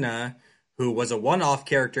 Ilena, who was a one-off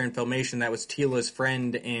character in Filmation that was Teela's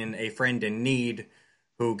friend in A Friend in Need,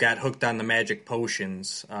 who got hooked on the magic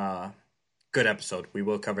potions. Good episode. We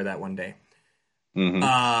will cover that one day.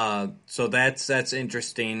 So that's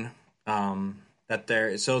interesting.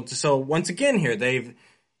 So once again here,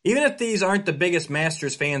 even if these aren't the biggest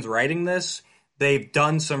Masters fans writing this, they've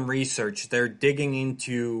done some research. They're digging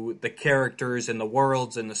into the characters and the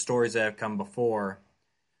worlds and the stories that have come before.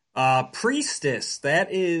 Priestess,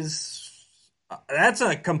 that's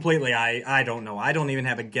a completely, I don't know. I don't even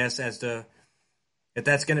have a guess as to if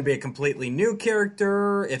that's going to be a completely new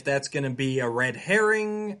character, if that's going to be a red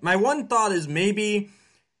herring. My one thought is maybe,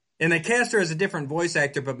 and they cast her as a different voice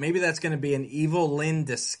actor, but maybe that's going to be an evil Lynn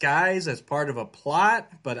disguise as part of a plot,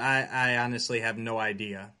 but I honestly have no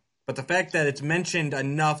idea. But the fact that it's mentioned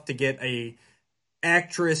enough to get a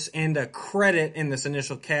actress and a credit in this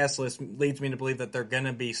initial cast list leads me to believe that they're going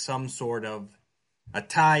to be some sort of a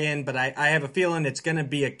tie-in, but I have a feeling it's going to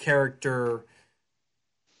be a character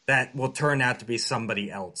that will turn out to be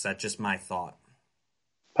somebody else. That's just my thought.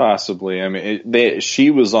 Possibly. I mean, she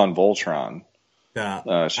was on Voltron.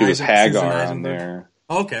 She was Hagar on there.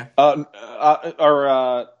 Okay.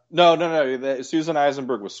 No. Susan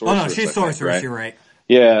Eisenberg was Sorceress. Oh, no, she's Sorceress. Right? You're right.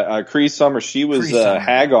 Yeah, Cree Summer. She was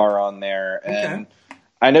Hagar on there, and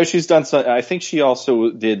I know she's done some. I think she also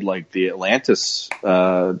did like the Atlantis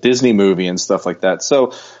Disney movie and stuff like that.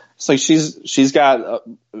 So it's like she's got.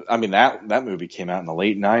 I mean that movie came out in the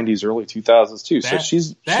late '90s, early 2000s too. So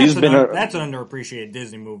she's been that's an underappreciated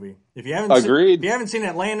Disney movie. If you haven't agreed, if you haven't seen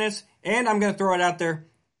Atlantis, and I'm going to throw it out there,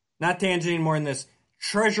 not tangenting more than this,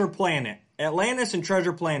 Treasure Planet. Atlantis and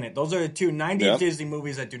Treasure Planet. Those are the two 90s Disney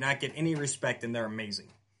movies that do not get any respect, and they're amazing.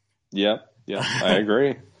 Yep, I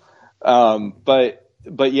agree. But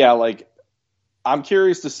yeah, like I'm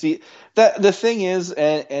curious to see that. The thing is,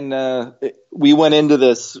 and we went into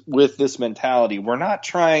this with this mentality. We're not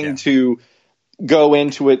trying to go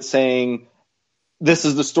into it saying this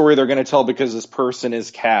is the story they're going to tell because this person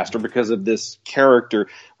is cast or because of this character.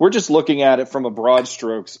 We're just looking at it from a broad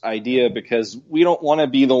strokes idea because we don't want to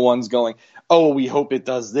be the ones going, oh, we hope it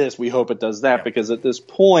does this, we hope it does that, because at this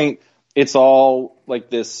point, it's all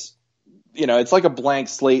like this, it's like a blank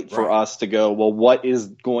slate for us to go, well, what is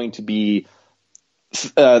going to be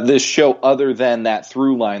this show other than that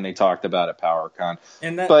through line they talked about at PowerCon?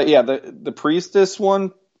 But yeah, the Priestess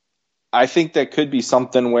one, I think that could be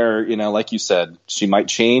something where, like you said, she might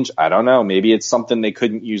change. I don't know. Maybe it's something they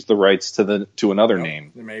couldn't use the rights to another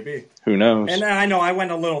name. Maybe. Who knows? And I know I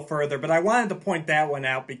went a little further, but I wanted to point that one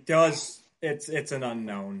out because it's an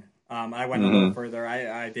unknown. I went a little further.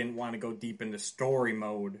 I didn't want to go deep into story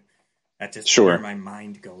mode. That's just where my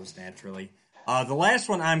mind goes naturally. The last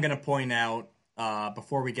one I'm going to point out,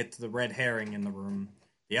 before we get to the red herring in the room,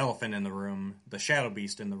 the elephant in the room, the shadow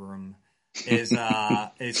beast in the room, is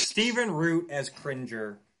Stephen Root as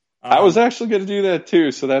Cringer. I was actually going to do that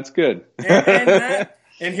too, so that's good.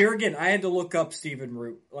 And here again, I had to look up Stephen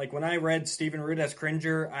Root. Like, when I read Stephen Root as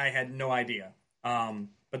Cringer, I had no idea.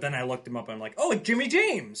 But then I looked him up, and I'm like, oh, like Jimmy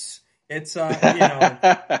James. It's, I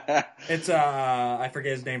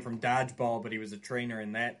forget his name from Dodgeball, but he was a trainer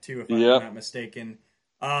in that too, if I'm not mistaken.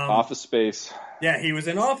 Office Space. Yeah, he was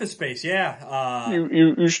in Office Space, yeah.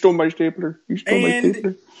 You stole my stapler. You stole my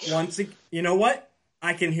stapler. You know what?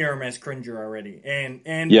 I can hear him as Cringer already.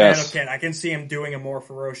 And yes. Battlecat, I can see him doing a more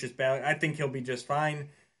ferocious battle. I think he'll be just fine.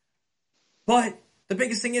 But the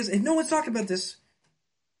biggest thing is, and no one's talking about this,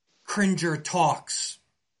 Cringer talks.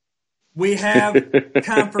 We have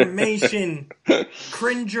confirmation.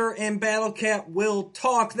 Cringer and Battlecat will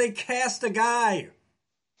talk. They cast a guy.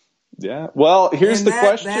 Yeah. Well, here's the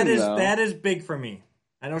question, that is big for me.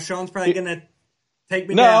 I know Sean's probably going to take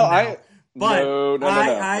me down now. But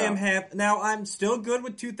I am happy. Now, I'm still good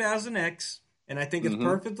with 2000X, and I think it's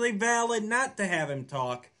perfectly valid not to have him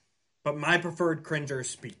talk, but my preferred Cringer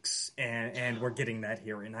speaks, and we're getting that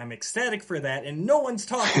here, and I'm ecstatic for that, and no one's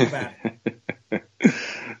talking about it.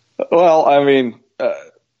 Well, I mean,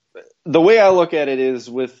 the way I look at it is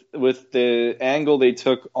with the angle they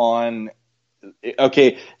took on,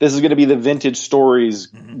 okay, this is going to be the vintage stories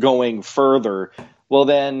going further, well,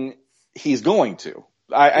 then he's going to.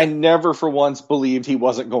 I never for once believed he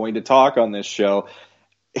wasn't going to talk on this show.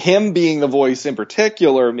 Him being the voice in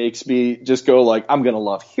particular makes me just go like, I'm going to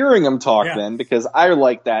love hearing him talk then, because I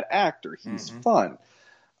like that actor. He's fun.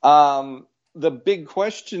 The big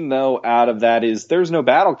question, though, out of that is there's no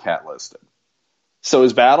Battlecat listed. So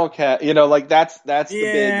is Battlecat, that's the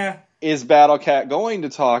big, is Battlecat going to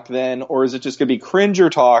talk then, or is it just going to be Cringer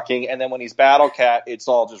talking, and then when he's Battlecat, it's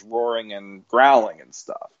all just roaring and growling and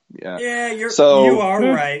stuff? Yeah, you are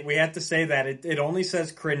right. We have to say that. It only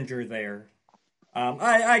says Cringer there.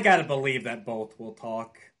 I gotta believe that both will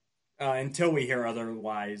talk until we hear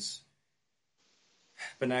otherwise.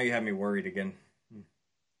 But now you have me worried again.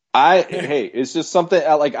 It's just something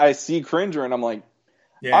like I see Cringer and I'm like,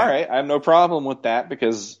 all right, I have no problem with that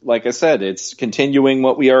because, like I said, it's continuing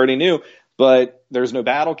what we already knew. But there's no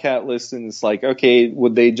Battlecat list, and it's like, okay,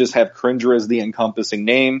 would they just have Cringer as the encompassing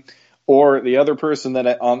name? Or the other person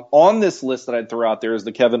that on this list that I'd throw out there is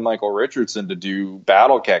the Kevin Michael Richardson to do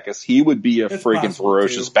Battlecat, because he would be a freaking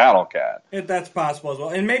ferocious Battlecat. That's possible as well.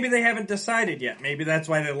 And maybe they haven't decided yet. Maybe that's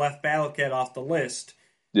why they left Battlecat off the list.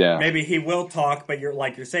 Yeah. Maybe he will talk, but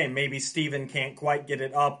you're saying, maybe Steven can't quite get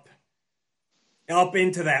it up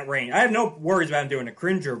into that range. I have no worries about him doing a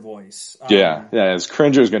Cringer voice. His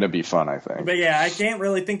Cringer's going to be fun, I think. But yeah, I can't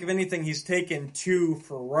really think of anything he's taken too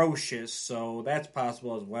ferocious, so that's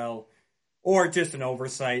possible as well. Or just an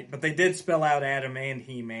oversight. But they did spell out Adam and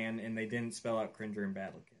He-Man, and they didn't spell out Cringer and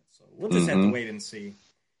Battlecat. So we'll just have to wait and see.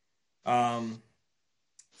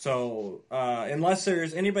 Unless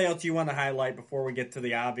there's anybody else you want to highlight before we get to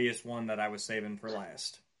the obvious one that I was saving for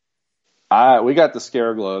last. We got the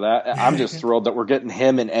Scareglow. I'm just thrilled that we're getting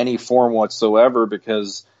him in any form whatsoever,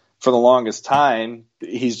 because for the longest time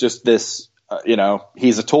he's just this,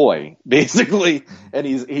 he's a toy basically, and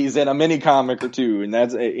he's in a mini comic or two, and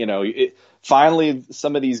that's finally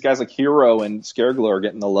some of these guys like Hero and Scareglow are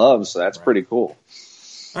getting the love, so that's pretty cool.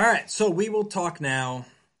 All right, so we will talk now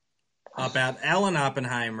about Alan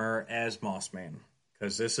Oppenheimer as Mossman,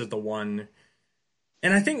 because this is the one,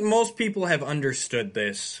 and I think most people have understood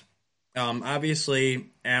this. Obviously,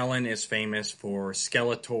 Alan is famous for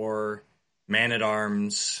Skeletor,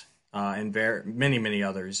 Man-at-Arms, and many, many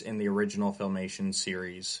others in the original Filmation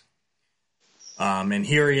series. And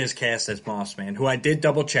here he is cast as Mossman, who I did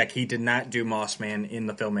double-check. He did not do Mossman in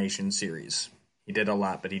the Filmation series. He did a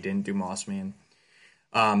lot, but he didn't do Mossman.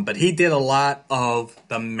 But he did a lot of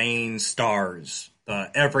the main stars,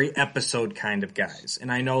 the every episode kind of guys.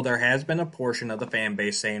 And I know there has been a portion of the fan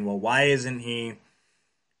base saying, well, why isn't he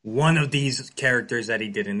one of these characters that he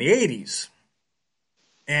did in the 80s?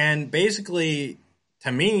 And basically,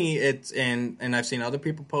 to me, it's, and I've seen other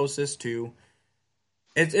people post this too,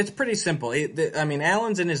 it's pretty simple.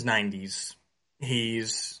 Alan's in his 90s.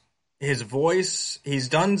 His voice, he's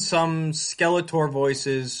done some Skeletor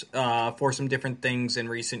voices for some different things in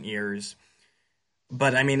recent years.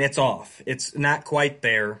 But, it's off. It's not quite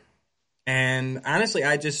there. And honestly,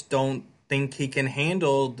 I just don't think he can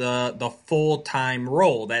handle the full-time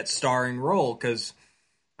role, that starring role, because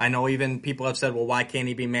I know even people have said, well, why can't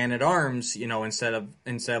he be Man-at-Arms, instead of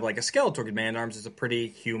like a Skeletor? Because Man-at-Arms is a pretty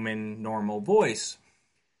human, normal voice.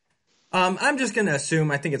 I'm just going to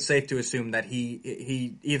assume, I think it's safe to assume that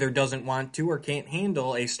he either doesn't want to or can't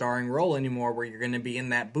handle a starring role anymore where you're going to be in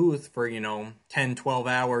that booth for, 10, 12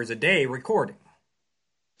 hours a day recording.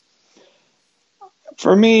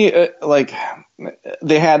 For me,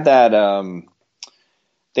 they had that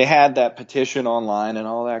petition online and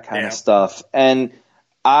all that kind of stuff, and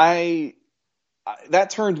that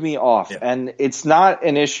turned me off. Yeah. And it's not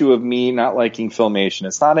an issue of me not liking Filmation.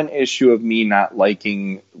 It's not an issue of me not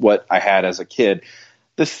liking what I had as a kid.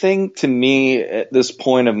 The thing to me at this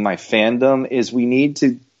point of my fandom is we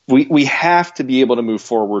have to be able to move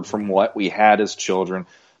forward from what we had as children,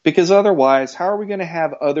 because otherwise, how are we going to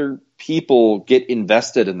have other people get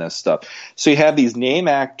invested in this stuff? So you have these name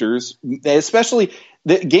actors, especially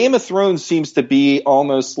the Game of Thrones seems to be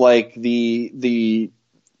almost like the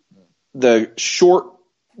short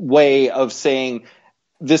way of saying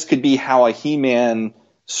this could be how a He-Man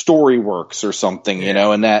story works or something,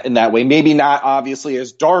 in that way. Maybe not obviously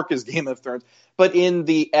as dark as Game of Thrones, but in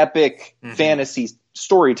the epic fantasy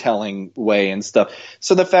storytelling way and stuff.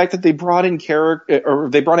 So the fact that they brought in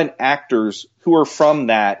actors who are from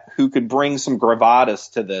that, who could bring some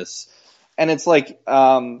gravitas to this. And it's like,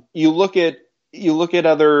 you look at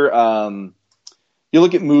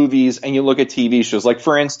movies and you look at TV shows, like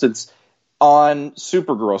for instance, on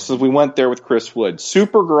Supergirl, so we went there with Chris Wood.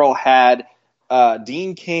 Supergirl had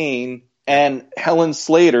Dean Cain and Helen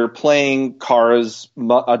Slater playing Kara's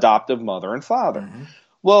adoptive mother and father. Mm-hmm.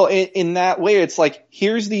 Well, in that way, it's like,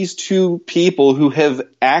 here's these two people who have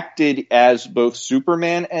acted as both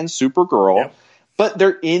Superman and Supergirl, but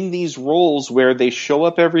they're in these roles where they show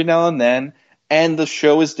up every now and then, and the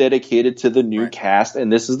show is dedicated to the new cast,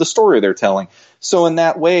 and this is the story they're telling. So in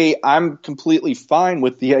that way, I'm completely fine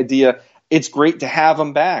with the idea. It's great to have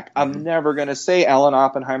them back. I'm never going to say Alan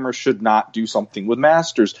Oppenheimer should not do something with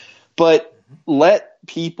Masters, but let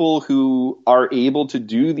people who are able to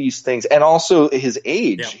do these things, and also his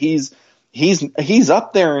age, he's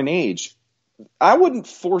up there in age. I wouldn't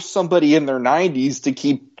force somebody in their 90s to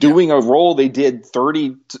keep doing a role they did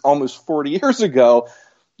 30 to almost 40 years ago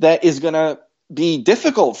that is going to be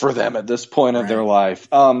difficult for them at this point of their life.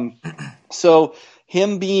 So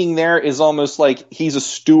him being there is almost like he's a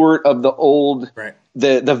steward of the old,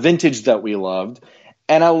 the vintage that we loved.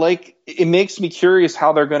 And it makes me curious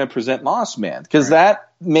how they're going to present Moss Man, because that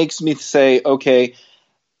makes me say, okay,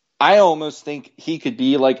 I almost think he could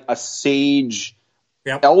be like a sage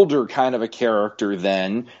elder kind of a character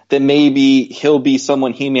then, that maybe he'll be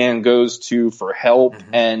someone He-Man goes to for help,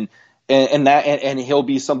 and he'll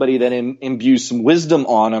be somebody that imbues some wisdom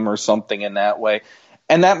on him or something in that way.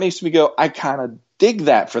 And that makes me go, I kind of dig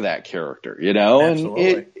that for that character,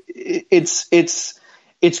 Absolutely. And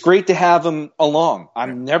it's great to have him along.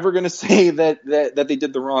 I'm never going to say that they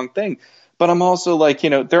did the wrong thing, but I'm also like,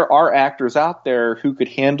 there are actors out there who could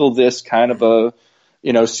handle this kind of a,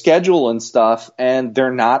 schedule and stuff, and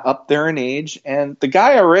they're not up there in age. And the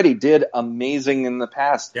guy already did amazing in the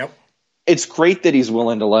past. Yep. It's great that he's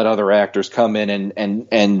willing to let other actors come in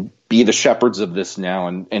and be the shepherds of this now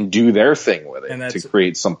and do their thing with it to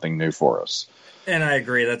create something new for us. And I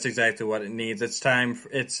agree. That's exactly what it needs. It's time for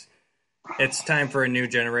a new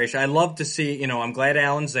generation. I love to see, I'm glad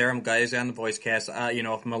Alan's there. I'm glad he's on the voice cast.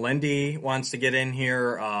 If Melindy wants to get in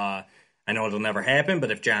here, I know it'll never happen,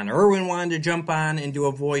 but if John Irwin wanted to jump on and do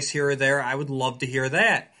a voice here or there, I would love to hear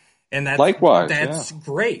that. And that's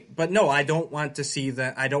great. But no, I don't want to see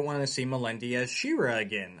that. I don't want to see Melindy as She-Ra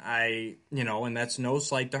again. And that's no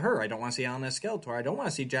slight to her. I don't want to see Alan as Skeletor. I don't want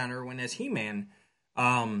to see John Irwin as He-Man.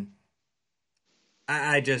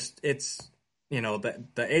 It's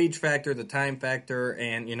the age factor, the time factor,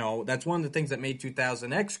 and, that's one of the things that made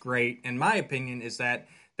 2000X great, in my opinion, is that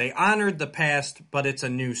they honored the past, but it's a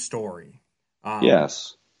new story.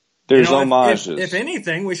 Yes. There's homages. If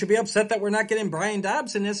anything, we should be upset that we're not getting Brian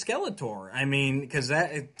Dobson as Skeletor. I mean, because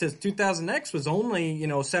 2000X was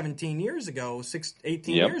only, 17 years ago,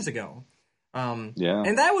 18 years ago. And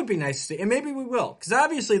that would be nice to see. And maybe we will. Because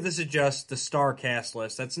obviously this is just the star cast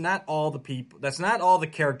list. That's not all the people. That's not all the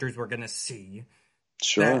characters we're going to see.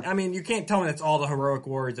 Sure. You can't tell me that's all the heroic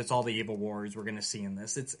warriors, that's all the evil warriors we're going to see in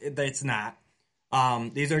this. It's not.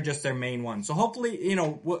 These are just their main ones. So hopefully we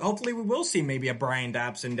will see maybe a Brian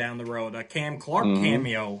Dobson down the road, a Cam Clark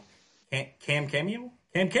cameo. Cam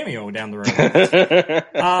cameo down the road.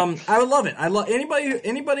 I would love it. I love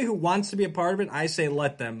anybody who wants to be a part of it. I say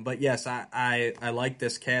let them. But yes, I like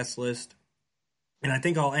this cast list, and I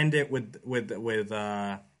think I'll end it with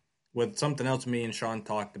something else me and Sean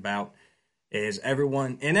talked about. Is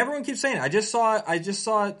everyone keeps saying it. I just saw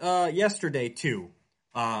it yesterday too.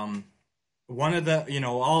 one of the,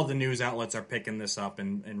 all the news outlets are picking this up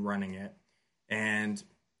and running it. And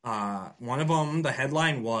one of them, the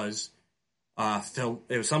headline was,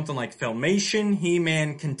 it was something like Filmation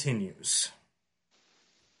He-Man Continues.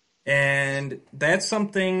 And that's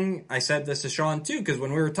something, I said this to Sean too, because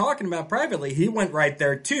when we were talking about privately, he went right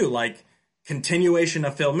there too, like continuation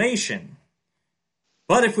of Filmation.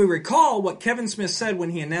 But if we recall, what Kevin Smith said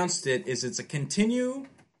when he announced it is it's a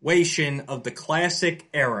continuation of the classic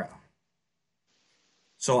era.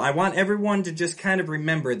 So I want everyone to just kind of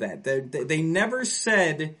remember that. They never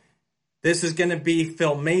said this is going to be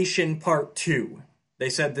Filmation Part 2.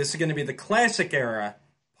 They said this is going to be the classic era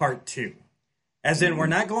Part 2. As in, we're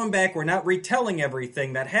not going back, we're not retelling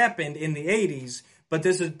everything that happened in the 80s, but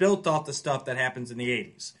this is built off the stuff that happens in the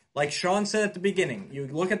 80s. Like Sean said at the beginning, you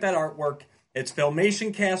look at that artwork, it's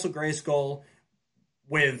Filmation Castle Grayskull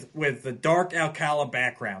with the dark Alcala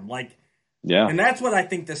background. Yeah. And that's what I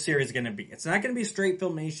think this series is going to be. It's not going to be straight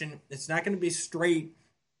Filmation, it's not going to be straight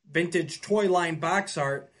vintage toy line box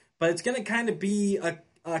art, but it's going to kind of be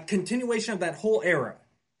a continuation of that whole era.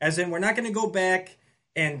 As in, we're not going to go back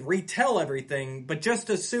and retell everything, but just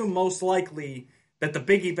assume most likely that the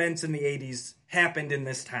big events in the 80s happened in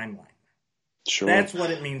this timeline. Sure. That's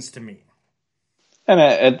what it means to me. And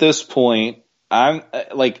at this point, I'm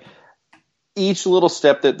like, each little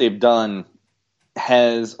step that they've done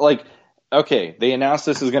has, like, okay, they announced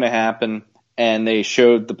this is going to happen, and they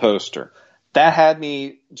showed the poster. That had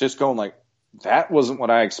me just going like, that wasn't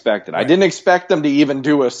what I expected. Right. I didn't expect them to even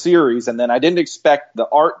do a series, and then I didn't expect the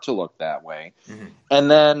art to look that way.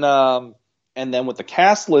 Mm-hmm. And then with the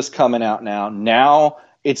cast list coming out now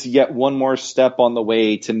it's yet one more step on the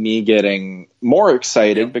way to me getting more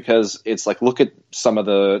excited, because it's like, look at some of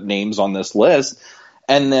the names on this list.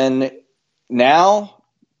 And then now,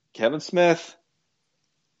 Kevin Smith,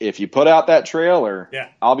 if you put out that trailer,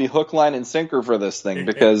 I'll be hook, line, and sinker for this thing,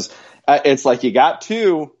 because it's like, you got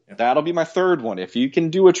two. That'll be my third one. If you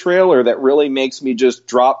can do a trailer that really makes me just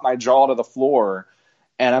drop my jaw to the floor,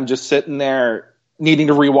 and I'm just sitting there needing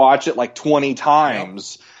to rewatch it like 20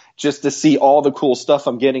 times just to see all the cool stuff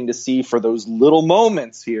I'm getting to see for those little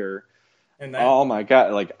moments here. And oh my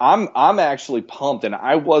God, like I'm actually pumped, and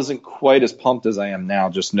I wasn't quite as pumped as I am now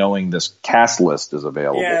just knowing this cast list is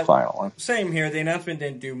available finally. Same here. The announcement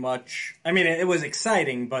didn't do much. I mean, it was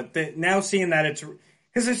exciting, but now seeing that it's,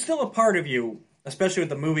 because there's still a part of you, especially with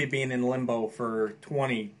the movie being in limbo for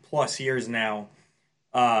 20 plus years now,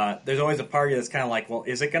 there's always a part of you that's kind of like, well,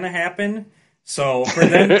 is it going to happen? So for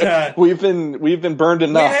them to... we've been burned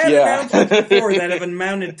enough, We've had announcements before that have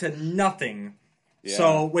amounted to nothing. Yeah.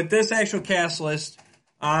 So with this actual cast list,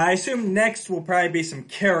 I assume next will probably be some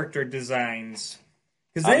character designs.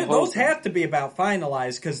 Because those have to be about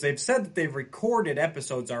finalized, because they've said that they've recorded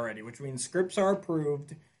episodes already, which means scripts are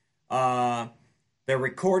approved. They're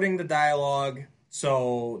recording the dialogue,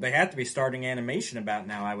 so they have to be starting animation about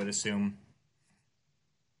now, I would assume.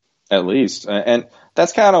 At least. And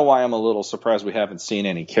that's kind of why I'm a little surprised we haven't seen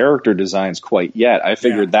any character designs quite yet. I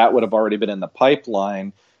figured that would have already been in the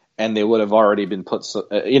pipeline, and they would have already been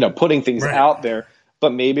putting things out there.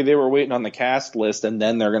 But maybe they were waiting on the cast list, and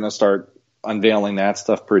then they're going to start unveiling that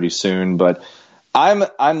stuff pretty soon. But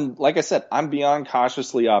I'm like I said, I'm beyond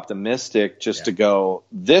cautiously optimistic just to go,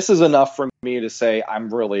 this is enough for me to say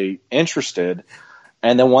I'm really interested.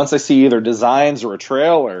 And then once I see either designs or a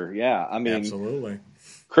trailer, I mean, absolutely.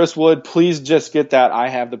 Chris Wood, please just get that I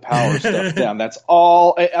have the power stuff down. That's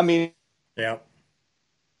all. I mean, that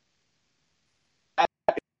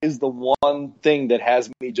is the one thing that has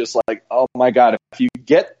me just like, oh my God, if you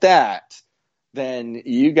get that, then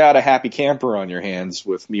you got a happy camper on your hands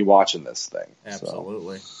with me watching this thing.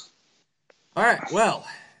 Absolutely. So. All right, well,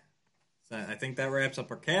 I think that wraps up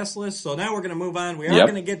our cast list. So now we're going to move on. We are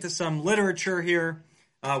going to get to some literature here.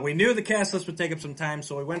 We knew the cast list would take up some time,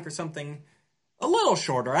 so we went for something a little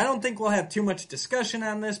shorter. I don't think we'll have too much discussion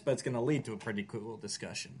on this, but it's going to lead to a pretty cool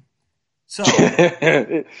discussion. So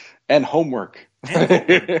and homework.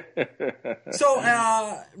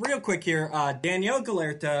 So, real quick here, Danielle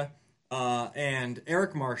Galerta and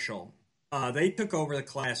Eric Marshall, they took over the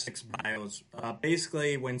Classics bios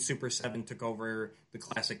basically when Super 7 took over the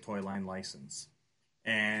Classic Toy Line license.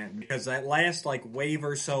 And because that last wave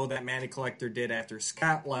or so that Matty Collector did after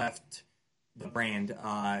Scott left the brand,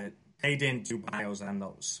 they didn't do bios on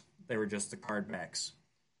those. They were just the card backs.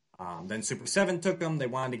 Then Super 7 took them. They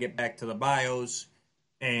wanted to get back to the bios.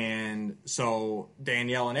 And so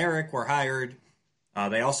Danielle and Eric were hired.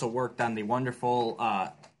 They also worked on the wonderful,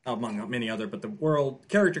 among many other, but the World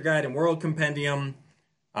Character Guide and World Compendium.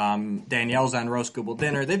 Danielle's on Roast Google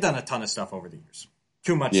Dinner. They've done a ton of stuff over the years.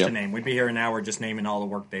 Too much to name. We'd be here an hour just naming all the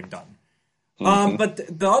work they've done.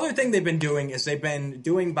 But the other thing they've been doing is they've been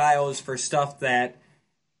doing bios for stuff that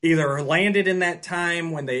either landed in that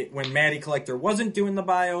time when Matty Collector wasn't doing the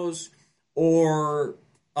bios, or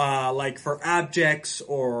like for objects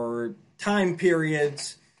or time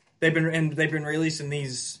periods. They've been releasing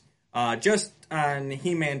these just on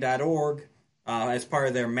He-Man.org as part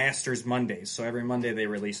of their Masters Mondays. So every Monday they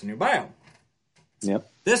release a new bio. Yep.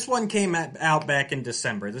 This one came out back in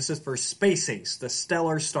December. This is for Space Ace, the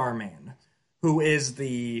Stellar Starman, who is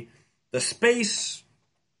the space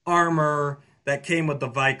armor that came with the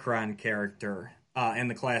Vicron character in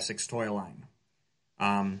the Classics toy line.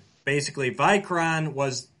 Basically, Vicron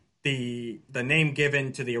was the name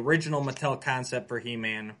given to the original Mattel concept for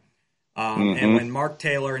He-Man. And when Mark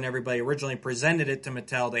Taylor and everybody originally presented it to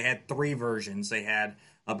Mattel, they had 3 versions. They had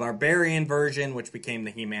a Barbarian version, which became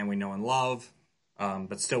the He-Man we know and love,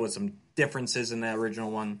 but still with some differences in that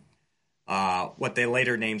original one. What they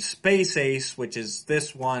later named Space Ace, which is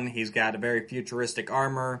this one. He's got a very futuristic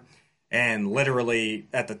armor, and literally,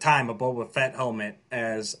 at the time, a Boba Fett helmet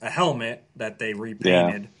as a helmet that they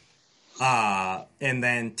repainted. Yeah. And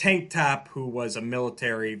then Tank Top, who was a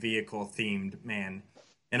military vehicle-themed man.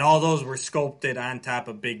 And all those were sculpted on top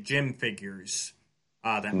of Big Jim figures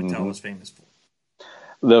that Mattel was famous for.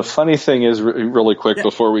 The funny thing is, really quick,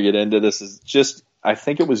 before we get into this, is just, I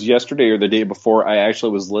think it was yesterday or the day before, I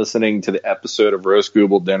actually was listening to the episode of Roast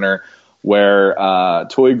Google Dinner where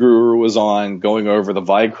Toy Guru was on going over the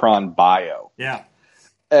Vicron bio. Yeah.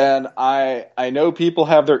 And I know people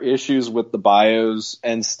have their issues with the bios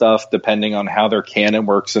and stuff, depending on how their canon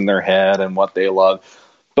works in their head and what they love.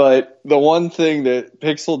 But the one thing that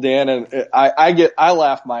Pixel Dan and I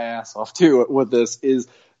laugh my ass off too with this is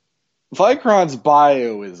Vicron's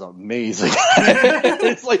bio is amazing.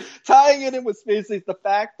 It's like tying it in with Space Ace, the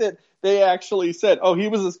fact that they actually said, oh, he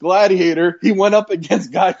was this gladiator. He went up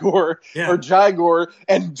against Gygor or Jygor,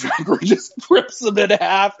 and Jygor just rips him in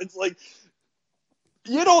half. It's like,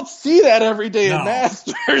 you don't see that every day in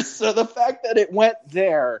Masters. So the fact that it went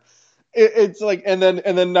there, it's like, and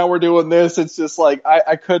then now we're doing this. It's just like,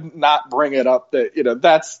 I couldn't not bring it up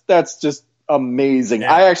that, that's just amazing.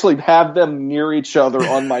 Yeah. I actually have them near each other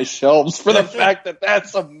on my shelves for the fact that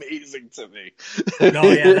that's amazing to me.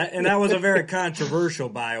 And that was a very controversial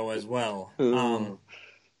bio as well.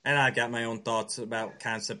 And I got my own thoughts about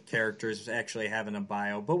concept characters actually having a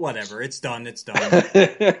bio, but whatever. It's done.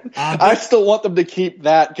 I still want them to keep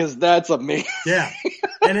that because that's amazing. Yeah.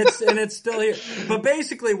 And it's still here. But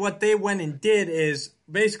basically what they went and did is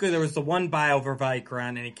there was the one bio for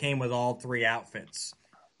Vicron and it came with all 3 outfits.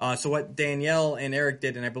 So what Danielle and Eric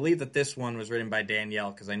did, and I believe that this one was written by Danielle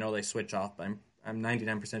because I know they switch off, but I'm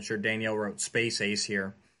 99% sure Danielle wrote Space Ace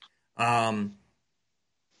here.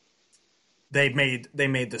 They made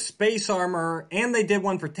the space armor, and they did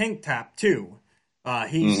one for Tank Top too.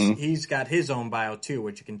 He's got his own bio too,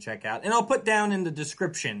 which you can check out, and I'll put down in the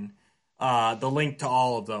description the link to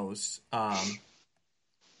all of those. But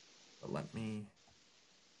let me.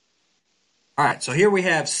 All right, so here we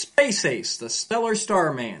have Space Ace, the Stellar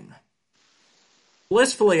Starman.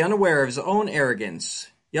 Blissfully unaware of his own arrogance,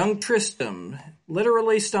 young Tristram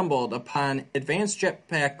literally stumbled upon advanced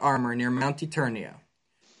jetpack armor near Mount Eternia.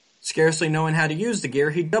 Scarcely knowing how to use the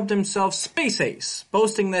gear, he dubbed himself Space Ace,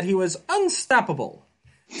 boasting that he was unstoppable.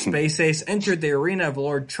 Space Ace entered the arena of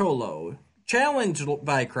Lord Cholo, challenged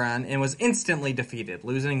Vicron, and was instantly defeated,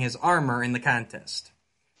 losing his armor in the contest.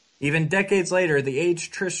 Even decades later, the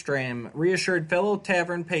aged Tristram reassured fellow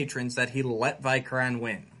tavern patrons that he let Vicron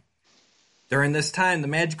win. During this time, the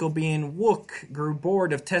magical being Wook grew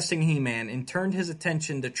bored of testing He-Man and turned his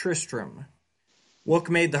attention to Tristram. Wook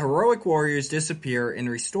made the heroic warriors disappear and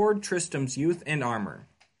restored Tristram's youth and armor.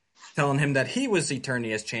 Telling him that he was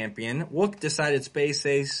Eternia's champion, Wook decided Space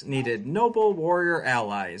Ace needed noble warrior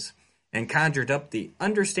allies and conjured up the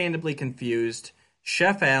understandably confused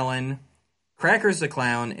Chef Allen, Crackers the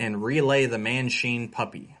Clown, and Relay the Man-Sheen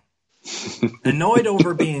Puppy. Annoyed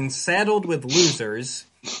over being saddled with losers,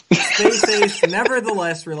 Space Ace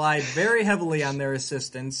nevertheless relied very heavily on their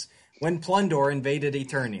assistance when Plundor invaded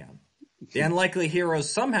Eternia. The unlikely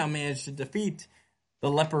heroes somehow managed to defeat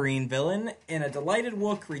the Leporine villain, and a delighted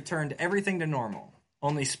Wook returned everything to normal.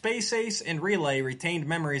 Only Space Ace and Relay retained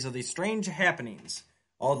memories of these strange happenings,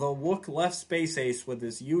 although Wook left Space Ace with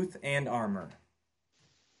his youth and armor.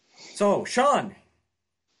 So, Sean,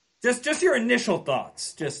 just your initial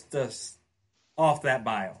thoughts, just off that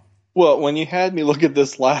bio. Well, when you had me look at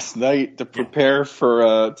this last night to prepare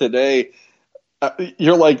for today,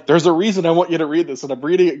 you're like, there's a reason I want you to read this, and I'm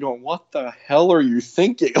reading it going, what the hell are you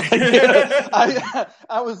thinking? Like,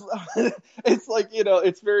 I was, it's like,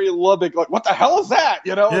 it's very Lubbock, like, what the hell is that?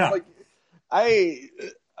 It's like, I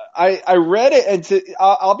read it, and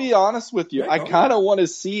I'll be honest with you. Yeah, I kind of want to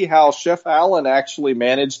see how Chef Allen actually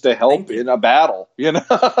managed to help in a battle. You know.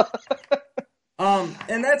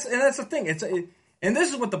 And that's the thing. And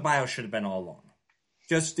this is what the bio should have been all along.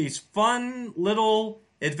 Just these fun little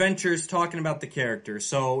adventures talking about the characters.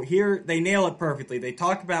 So here they nail it perfectly. They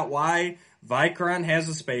talk about why Vicron has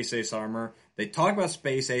a Space Ace armor. They talk about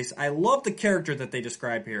Space Ace. I love the character that they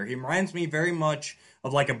describe here. He reminds me very much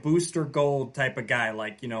of like a Booster Gold type of guy.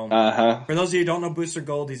 Like, you know, for those of you who don't know Booster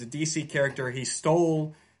Gold, he's a DC character. He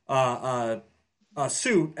stole a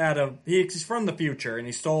suit out of... He's from the future, and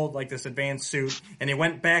he stole like this advanced suit, and he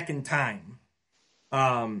went back in time.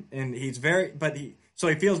 And he's very... So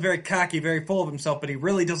he feels very cocky, very full of himself, but he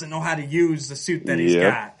really doesn't know how to use the suit that he's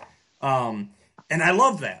got. And I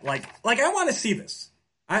love that. Like I want to see this.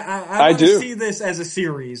 I want to see this as a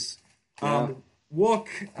series. Wook,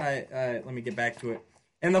 let me get back to it.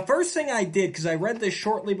 And the first thing I did, because I read this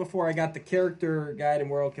shortly before I got the Character Guide and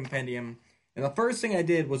World Compendium, and the first thing I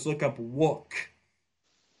did was look up Wook.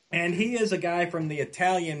 And he is a guy from the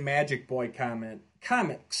Italian Magic Boy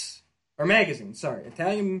comics. Or magazine, sorry.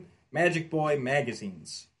 Italian Magic Boy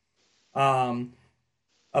magazines.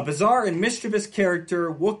 A bizarre and mischievous character,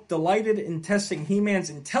 Wook delighted in testing He-Man's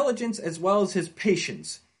intelligence as well as his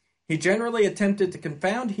patience. He generally attempted to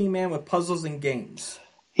confound He-Man with puzzles and games.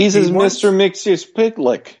 He's Mr.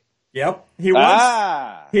 Mxyzptlk. Yep.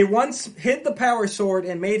 He once hid the Power Sword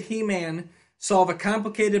and made He-Man solve a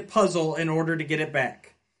complicated puzzle in order to get it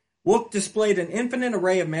back. Wook displayed an infinite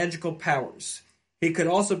array of magical powers. He could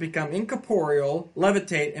also become incorporeal,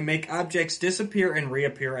 levitate, and make objects disappear and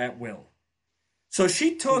reappear at will. So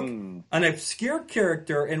she took an obscure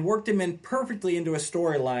character and worked him in perfectly into a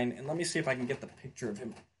storyline. And let me see if I can get the picture of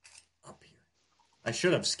him up here. I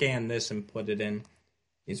should have scanned this and put it in.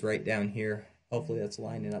 He's right down here. Hopefully that's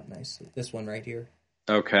lining up nice. This one right here.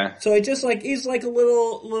 Okay. So he's like a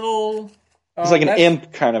little... He's like an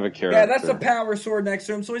imp kind of a character. Yeah, that's the Power Sword next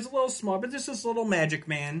to him. So he's a little small, but just this little magic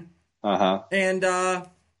man. And,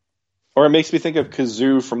 or it makes me think of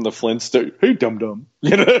Kazoo from the Flintstones. Hey, dum-dum.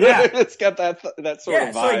 You know? Yeah. It's got that sort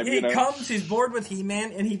of vibe. So he comes, he's bored with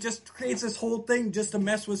He-Man, and he just creates this whole thing just to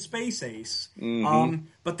mess with Space Ace.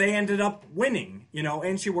 But they ended up winning, you know,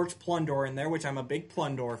 and she works Plundor in there, which I'm a big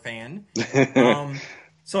Plundor fan.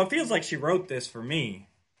 So it feels like she wrote this for me.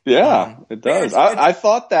 Yeah, it does. I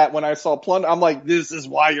thought that when I saw Plundor. I'm like, this is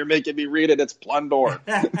why you're making me read it. It's Plundor.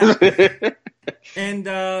 And,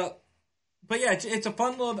 but yeah, it's a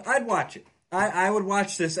fun little... I'd watch it. I would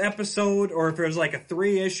watch this episode, or if it was like a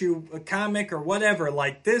 3-issue comic or whatever.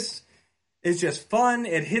 Like, this is just fun.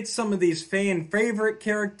 It hits some of these fan-favorite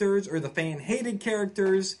characters or the fan-hated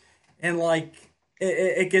characters, and, like,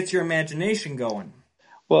 it gets your imagination going.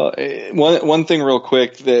 Well, one thing real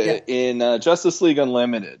quick. In Justice League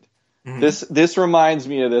Unlimited, this reminds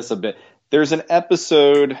me of this a bit. There's an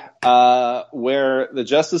episode where the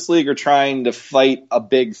Justice League are trying to fight a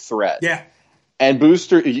big threat. Yeah. And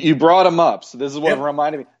Booster, you brought him up, so this is what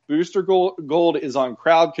reminded me. Booster Gold is on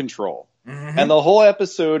crowd control. And the whole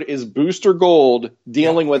episode is Booster Gold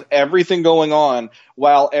dealing with everything going on,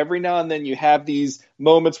 while every now and then you have these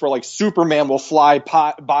moments where like Superman will fly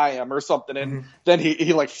by him or something, and then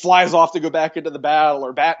he like flies off to go back into the battle,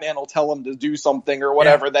 or Batman will tell him to do something or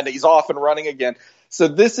whatever, then he's off and running again. So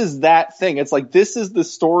this is that thing. It's like, this is the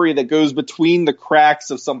story that goes between the cracks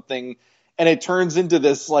of something, and it turns into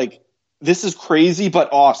this like, this is crazy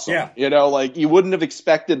but awesome. Yeah. You know, like you wouldn't have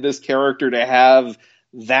expected this character to have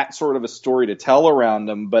that sort of a story to tell around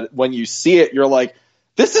him, but when you see it, you're like,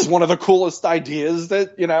 this is one of the coolest ideas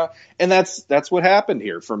that, you know, and that's what happened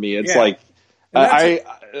here for me. It's like,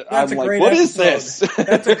 I'm like, what is this?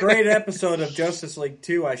 That's a great episode of Justice League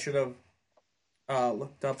 2. I should have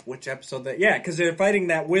looked up which episode that, because they're fighting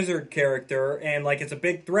that wizard character, and like it's a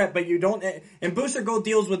big threat, but you don't, and Booster Gold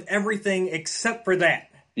deals with everything except for that.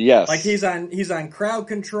 Yes. Like he's on crowd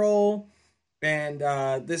control, and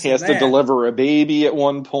this he has to deliver a baby at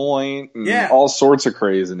one point, and all sorts of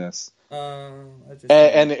craziness.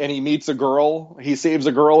 And he meets a girl. He saves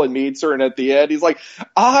a girl and meets her, and at the end, he's like,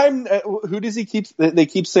 who does he keep? They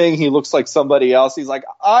keep saying he looks like somebody else. He's like,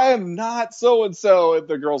 I am not so and so. And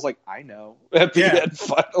the girl's like, I know. At the end,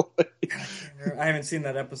 finally. I haven't seen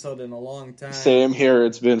that episode in a long time. Same here.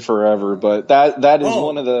 It's been forever, but that is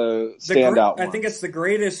one of the standout ones. I think it's the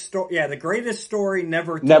greatest story. Yeah, the greatest story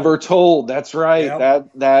never told. Never told. That's right.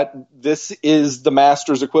 Yep. This is the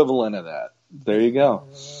Masters equivalent of that. There you go.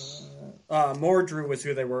 Mordru was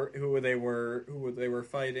who they were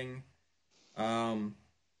fighting.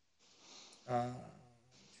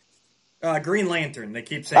 Green Lantern. They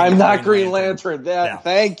keep saying I'm not Green Lantern.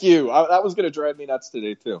 Thank you. That was going to drive me nuts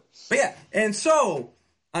today, too. But yeah, and so,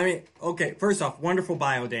 I mean, okay, first off, wonderful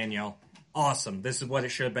bio, Danielle. Awesome. This is what it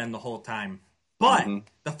should have been the whole time. But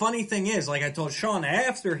the funny thing is, like I told Sean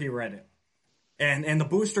after he read it, and the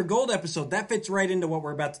Booster Gold episode, that fits right into what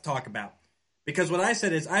we're about to talk about. Because what I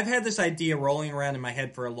said is, I've had this idea rolling around in my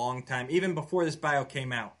head for a long time, even before this bio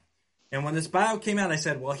came out. And when this bio came out, I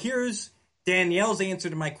said, well, here's Danielle's answer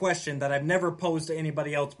to my question that I've never posed to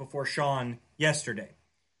anybody else before Sean yesterday.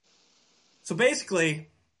 So basically,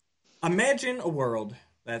 imagine a world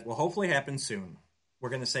that will hopefully happen soon. We're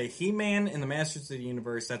going to say He-Man and the Masters of the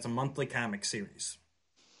Universe, that's a monthly comic series.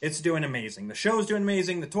 It's doing amazing. The show's doing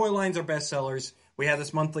amazing. The toy lines are bestsellers. We have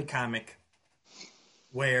this monthly comic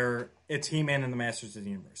where it's He-Man and the Masters of the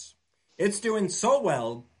Universe. It's doing so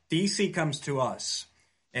well, DC comes to us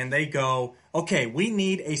and they go, okay, we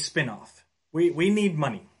need a spinoff. We need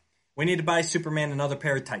money. We need to buy Superman another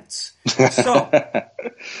pair of tights. So,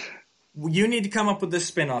 you need to come up with this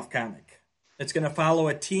spin-off comic. It's going to follow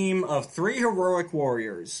a team of 3 heroic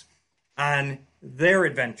warriors on their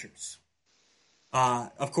adventures.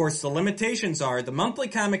 Of course, the limitations are the monthly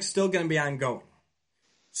comic's still going to be ongoing.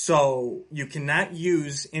 So, you cannot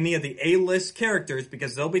use any of the A-list characters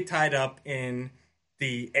because they'll be tied up in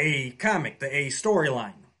the A comic, the A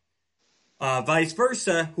storyline. Vice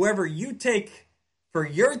versa, whoever you take for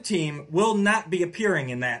your team will not be appearing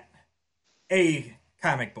in that A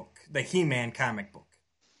comic book, the He-Man comic book.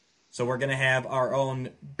 So we're going to have our own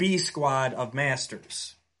B squad of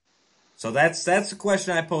masters. So that's the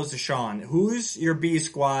question I posed to Sean. Who's your B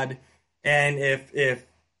squad? And if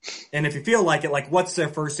you feel like it, like what's their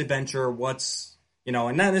first adventure? What's, and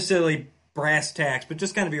not necessarily brass tacks, but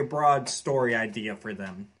just kind of your broad story idea for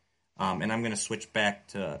them. And I'm going to switch back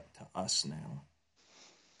to us now.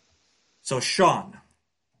 So, Sean.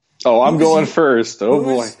 Oh, I'm going first. Oh,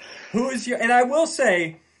 boy. Who is your... And I will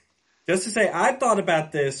say, just to say, I thought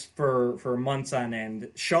about this for months on end.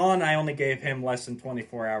 Sean, I only gave him less than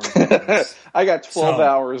 24 hours. I got 12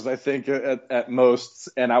 hours, I think, at most,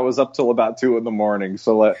 and I was up till about 2 in the morning.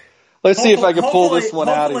 So let's see if I can pull this one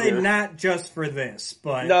out of here. Hopefully not just for this,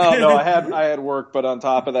 but... No, I had work, but on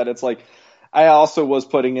top of that, it's like... I also was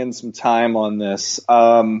putting in some time on this.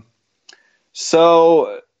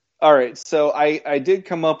 So I did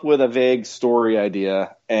come up with a vague story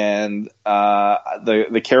idea, and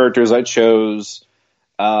the characters I chose.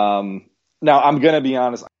 Now, I'm going to be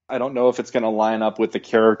honest. I don't know if it's going to line up with the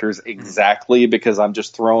characters exactly because I'm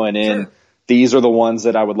just throwing in. Sure. These are the ones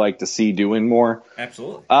that I would like to see doing more.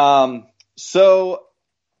 Absolutely. So,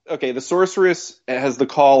 okay, the sorceress has the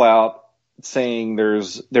call out saying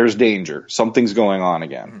there's danger. Something's going on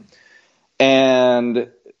again. And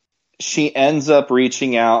she ends up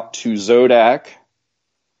reaching out to Zodak,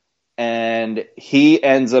 and he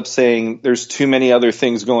ends up saying there's too many other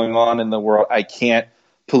things going on in the world. I can't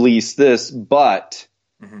police this, but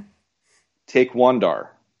take Wondar.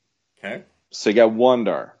 Okay. So you got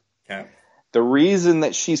Wondar. Okay. The reason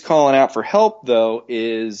that she's calling out for help, though,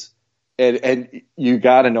 is... And you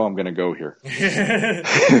got to know I'm going to go here.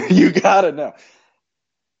 You got to know.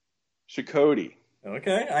 Chakotay.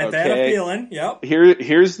 Okay, I've had a feeling. Yep.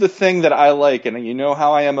 Here's the thing that I like, and you know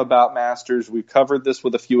how I am about Masters. We've covered this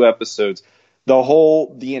with a few episodes.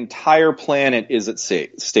 The entire planet is at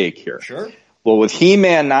stake here. Sure. Well, with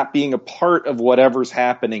He-Man not being a part of whatever's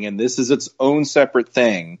happening, and this is its own separate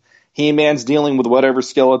thing, He-Man's dealing with whatever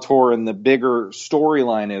Skeletor and the bigger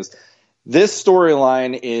storyline is. This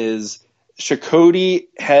storyline is Chakotay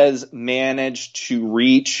has managed to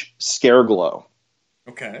reach Scareglow.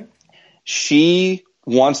 Okay. She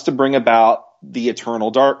wants to bring about the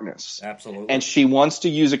eternal darkness. Absolutely. And she wants to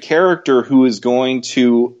use a character who is going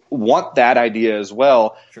to want that idea as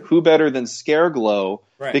well. Sure. Who better than Scareglow?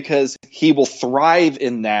 Right. Because he will thrive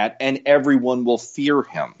in that and everyone will fear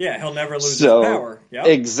him. Yeah, he'll never lose his power. Yep.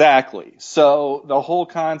 Exactly. So the whole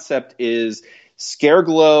concept is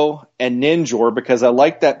Scareglow and Ninjor, because I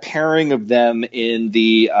like that pairing of them in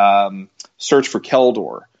the Search for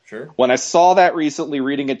Keldor. Sure. When I saw that recently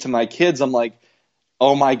reading it to my kids, I'm like,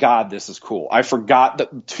 oh my God, this is cool. I forgot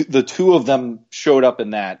that the two of them showed up in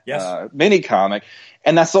that mini comic.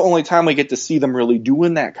 And that's the only time we get to see them really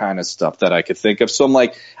doing that kind of stuff that I could think of. So I'm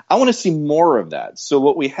like, I want to see more of that. So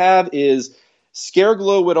what we have is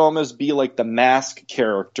Scareglow would almost be like the mask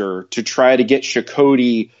character to try to get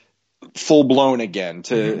Chakotay full blown again,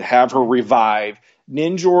 to have her revive.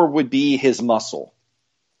 Ninjor would be his muscle.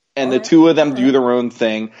 And the two of them do their own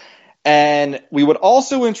thing. And we would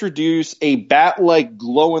also introduce a bat-like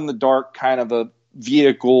glow-in-the-dark kind of a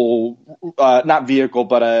vehicle, not vehicle,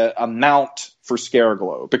 but a mount for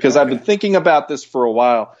Scareglow, because I've been thinking about this for a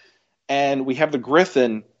while, and we have the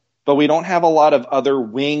Griffin, but we don't have a lot of other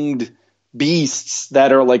winged beasts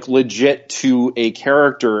that are like legit to a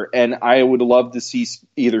character, and I would love to see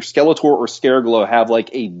either Skeletor or Scareglow have like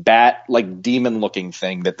a bat, like demon looking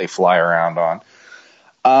thing that they fly around on.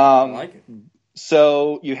 I like it.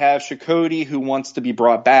 So you have Shakoti, who wants to be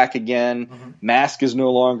brought back again. Mask is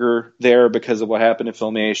no longer there because of what happened in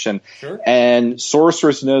Filmation. Sure. And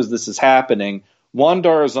Sorceress knows this is happening.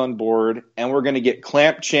 Wandar is on board, and we're going to get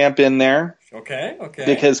Clamp Champ in there. Okay.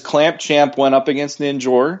 Because Clamp Champ went up against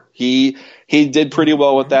Ninjor. He did pretty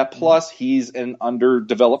well with that. Plus, he's an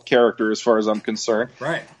underdeveloped character as far as I'm concerned.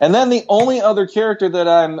 Right. And then the only other character that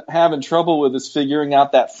I'm having trouble with is figuring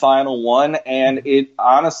out that final one. And it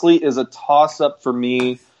honestly is a toss-up for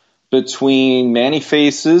me between Manny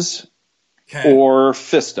Faces or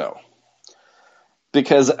Fisto.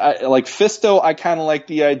 Because Fisto, I kind of like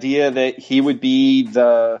the idea that he would be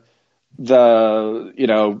the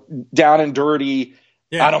down and dirty.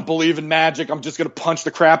 Yeah. I don't believe in magic. I'm just going to punch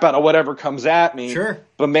the crap out of whatever comes at me. Sure.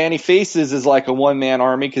 But Manny Faces is like a one-man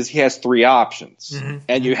army because he has 3 options.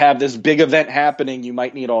 And you have this big event happening. You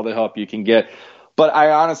might need all the help you can get. But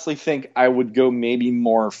I honestly think I would go maybe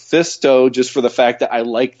more Fisto, just for the fact that I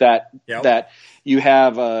like that you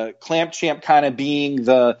have Clamp Champ kind of being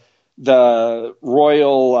the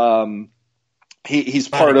royal he's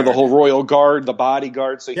part of the whole royal guard, the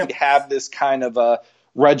bodyguard, so he'd have this kind of a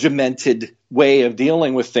regimented way of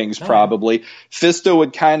dealing with things probably. Fisto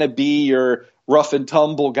would kind of be your rough and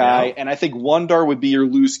tumble guy, and I think Wandar would be your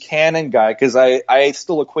loose cannon guy, because I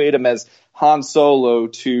still equate him as Han Solo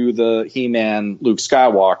to the He-Man Luke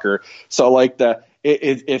Skywalker. So like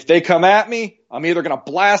if they come at me, I'm either going to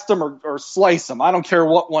blast them or slice them. I don't care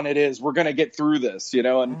what one it is. We're going to get through this,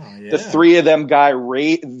 And the 3 of them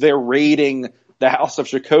they're raiding the House of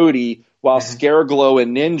Shakoti, while Scareglow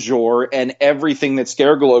and Ninjor and everything that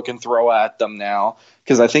Scareglow can throw at them now.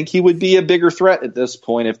 Because I think he would be a bigger threat at this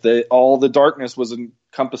point if all the darkness was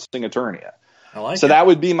encompassing Eternia. That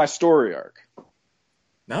would be my story arc.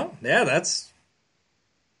 No, yeah, that's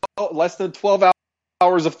less than 12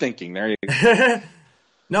 hours of thinking. There you go.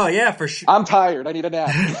 No, yeah, for sure. I'm tired. I need a nap.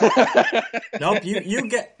 Nope, you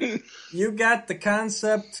got the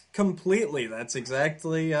concept completely. That's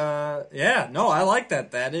exactly no, I like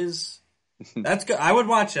that. That's good. I would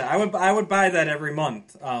watch it. I would buy that every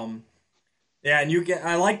month. And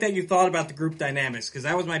I like that you thought about the group dynamics, because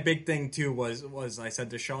that was my big thing too. Was I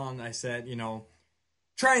said to Sean, I said,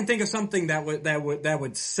 try and think of something that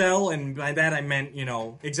would sell, and by that I meant,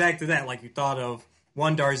 exactly that. Like you thought of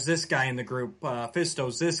Wandar's this guy in the group,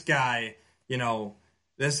 Fisto's this guy,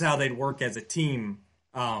 this is how they'd work as a team.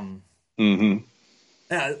 As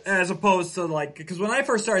opposed to because when I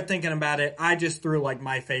first started thinking about it, I just threw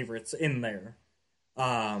my favorites in there.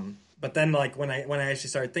 But then when I actually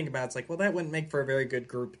started thinking about it, it's like, well, that wouldn't make for a very good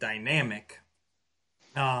group dynamic.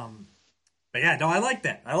 But yeah, no, I like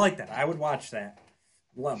that. I would watch that.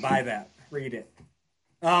 Buy that. Read it.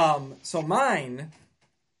 So mine,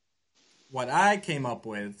 what I came up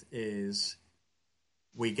with is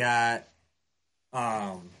we got,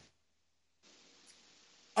 I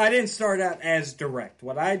didn't start out as direct.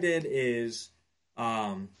 What I did is,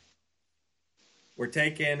 we're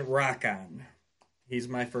taking Rakan. He's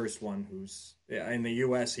my first one who's, in the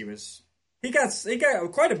U.S. he got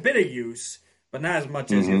quite a bit of use, but not as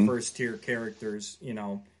much as your first tier characters,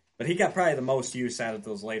 but he got probably the most use out of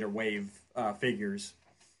those later wave figures.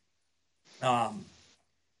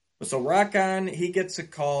 So Rakan, he gets a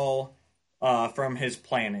call from his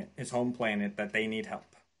planet, his home planet, that they need help.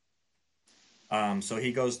 So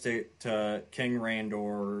he goes to King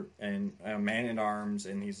Randor and Man-at-Arms,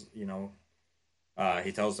 and he's, he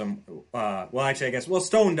tells them,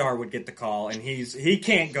 Stone-Dar would get the call, and he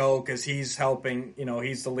can't go because he's helping,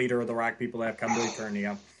 he's the leader of the rock people that have come to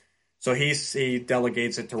Eternia. So he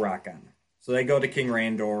delegates it to Rakan. So they go to King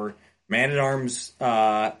Randor. Man-at-Arms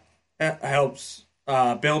helps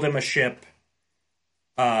build him a ship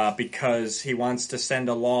because he wants to send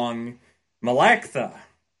along Malaktha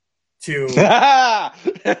to So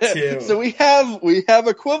we have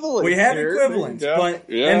equivalents. We have equivalents,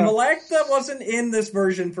 and Malaktha wasn't in this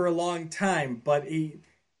version for a long time, but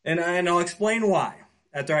and I'll explain why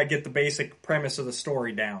after I get the basic premise of the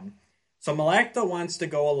story down. So Malaktha wants to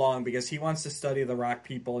go along because he wants to study the rock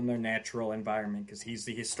people in their natural environment, because he's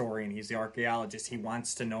the historian, he's the archaeologist, he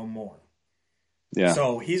wants to know more. Yeah.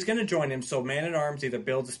 So he's going to join him. So Man-at-Arms either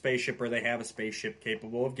builds a spaceship or they have a spaceship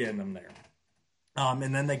capable of getting them there.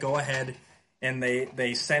 And then they go ahead and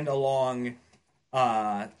they send along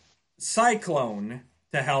Cyclone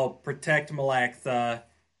to help protect Malaktha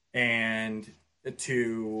and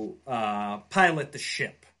to pilot the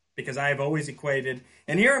ship, because I have always equated,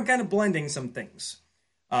 and here I'm kind of blending some things,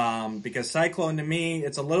 because Cyclone to me,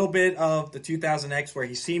 it's a little bit of the 2000X where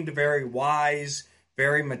he seemed very wise,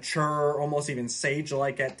 very mature, almost even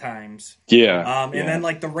sage-like at times. Yeah. And then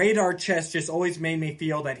like the radar chest just always made me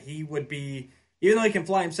feel that he would be, even though he can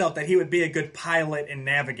fly himself, that he would be a good pilot and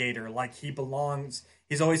navigator. Like he belongs.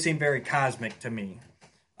 He's always seemed very cosmic to me.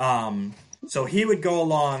 So he would go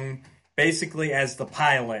along basically as the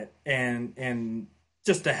pilot and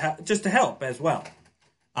just to help as well.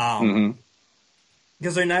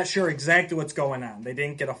 Because they're not sure exactly what's going on. They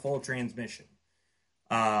didn't get a full transmission.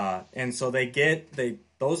 And so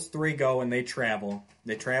those three go and they travel.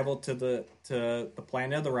 They travel to the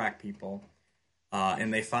planet of the Rock People,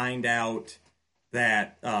 and they find out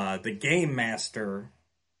that the Game Master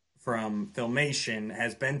from Filmation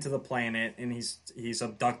has been to the planet, and he's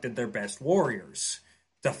abducted their best warriors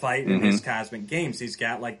to fight in his cosmic games. He's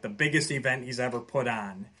got like the biggest event he's ever put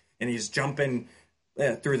on, and he's jumping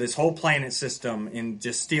through this whole planet system and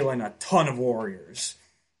just stealing a ton of warriors.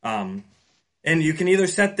 And you can either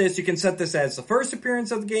set this as the first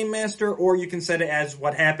appearance of the Game Master, or you can set it as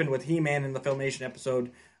what happened with He-Man in the Filmation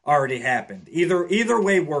episode already happened. Either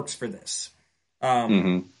way works for this.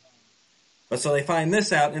 But so they find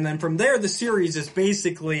this out, and then from there the series is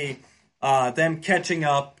basically them catching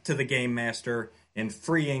up to the Game Master and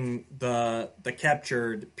freeing the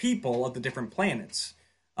captured people of the different planets.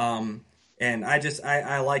 And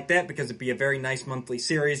I like that because it'd be a very nice monthly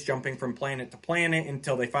series, jumping from planet to planet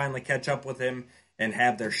until they finally catch up with him and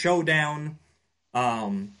have their showdown.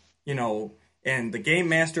 And the Game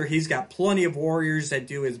Master, he's got plenty of warriors that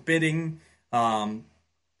do his bidding. There's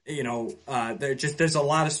a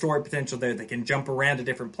lot of story potential there. They can jump around to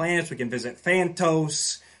different planets. We can visit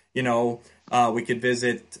Phantos. We could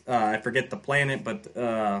visit I forget the planet, but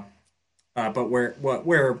where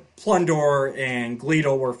Plundor and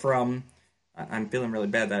Gleedle were from. I'm feeling really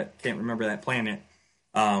bad that I can't remember that planet.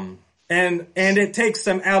 And it takes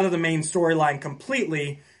them out of the main storyline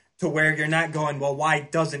completely to where you're not going, well, why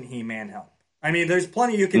doesn't He-Man help? I mean, there's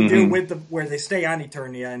plenty you can do with where they stay on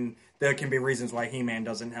Eternia, and there can be reasons why He-Man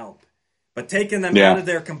doesn't help. But taking them out of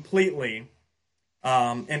there completely,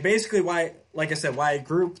 and basically why I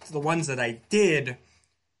grouped the ones that I did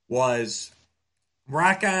was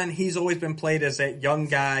Rock-On. He's always been played as that young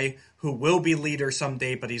guy who will be leader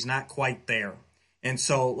someday, but he's not quite there. And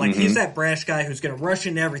so, he's that brash guy who's going to rush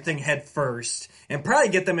into everything head first and probably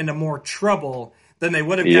get them into more trouble than they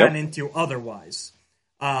would have gotten into otherwise.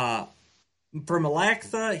 For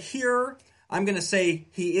Malaktha here, I'm going to say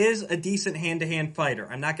he is a decent hand-to-hand fighter.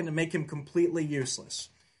 I'm not going to make him completely useless.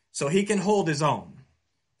 So he can hold his own.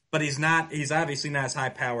 But he's obviously not as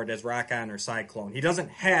high-powered as Rock-On or Cyclone. He doesn't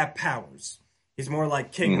have powers. He's more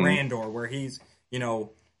like King Randor, where he's,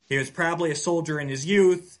 he was probably a soldier in his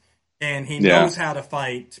youth, and he knows how to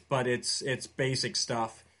fight, but it's basic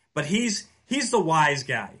stuff. But he's the wise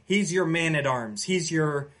guy. He's your man-at-arms. He's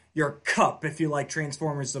your Cup, if you like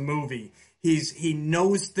Transformers the movie. He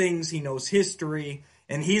knows things, he knows history,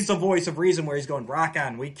 and he's the voice of reason where he's going,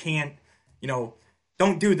 Rock-On, we can't,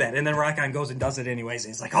 don't do that. And then Rock-On goes and does it anyways,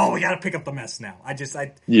 and he's like, oh, we gotta pick up the mess now. I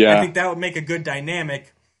think that would make a good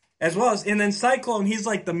dynamic. As well as, and then Cyclone, he's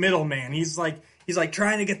like the middleman. He's like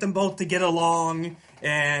trying to get them both to get along,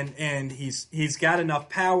 and he's got enough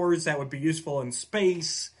powers that would be useful in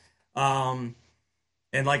space. And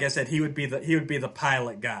like I said, he would be the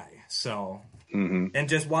pilot guy. So, and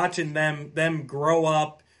just watching them grow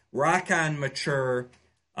up, Rock-On mature,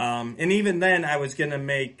 and even then I was gonna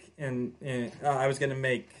make, and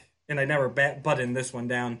I never buttoned this one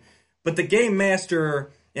down, but the Game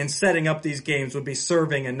Master in setting up these games would be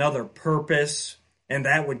serving another purpose, and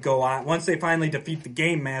that would go on once they finally defeat the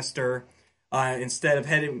Game Master. Instead of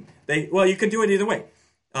you could do it either way,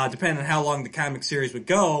 depending on how long the comic series would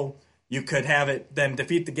go. You could have them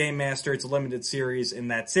defeat the Game Master. It's a limited series, and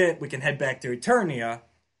that's it. We can head back to Eternia,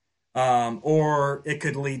 or it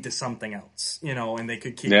could lead to something else, and they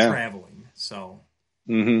could keep traveling. So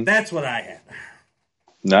that's what I had.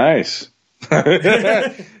 Nice.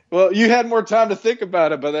 Well, you had more time to think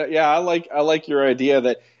about it, but I like your idea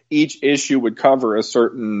that each issue would cover a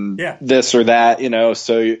certain this or that,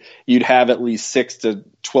 so you'd have at least 6 to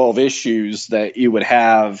 12 issues that you would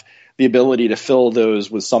have the ability to fill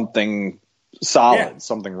those with something solid,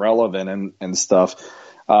 something relevant and stuff.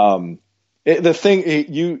 The thing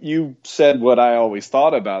you said what I always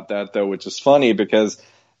thought about that, though, which is funny because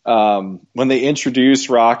when they introduced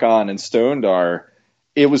Rock-On and Stondar,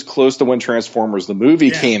 it was close to when Transformers the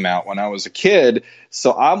movie came out when I was a kid.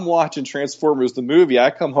 So I'm watching Transformers the movie.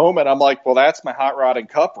 I come home and I'm like, well, that's my Hot Rod and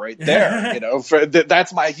Cup right there.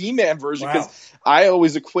 That's my He-Man version, because I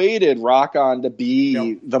always equated Rock-On to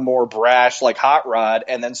be the more brash, like Hot Rod,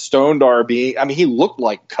 and then Stone-Dar being, I mean, he looked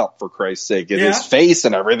like Cup, for Christ's sake, in his face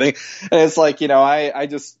and everything. And it's like,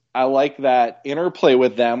 I like that interplay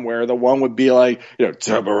with them, where the one would be like,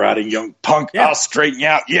 turbo riding young punk, I'll straighten you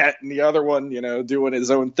out yet. And the other one, doing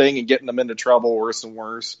his own thing and getting them into trouble worse and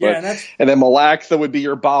worse. But, and then Malaktha would be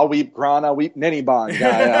your Ba Weep, Grana Weep, Ninibon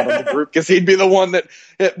guy out of the group, because he'd be the one that,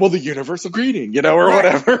 the universal greeting, or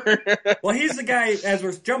whatever. Well, he's the guy, as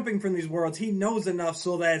we're jumping from these worlds, he knows enough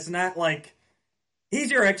so that it's not like, he's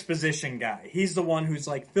your exposition guy. He's the one who's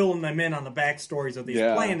like filling them in on the backstories of these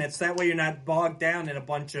planets. That way you're not bogged down in a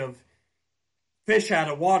bunch of fish out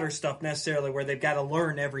of water stuff necessarily, where they've got to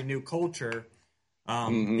learn every new culture.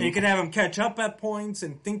 And you can have them catch up at points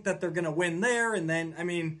and think that they're going to win there. And then, I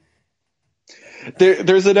mean,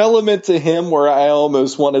 there's an element to him where I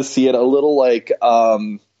almost want to see it a little like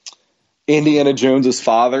Indiana Jones's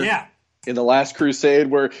father. Yeah. In The Last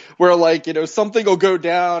Crusade, where like, something will go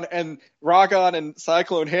down and Rock-On and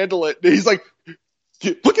Cyclone handle it. He's like,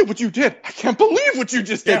 look at what you did. I can't believe what you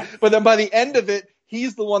just did. Yeah. But then by the end of it,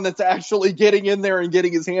 he's the one that's actually getting in there and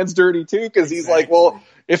getting his hands dirty too. Cause he's like, well,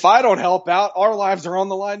 if I don't help out, our lives are on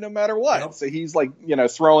the line no matter what. Yep. So he's like,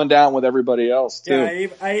 throwing down with everybody else too. Yeah,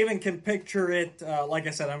 I even can picture it. Like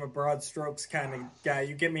I said, I'm a broad strokes kind of guy.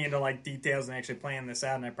 You get me into like details and actually playing this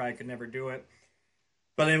out, and I probably could never do it.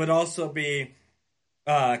 But it would also be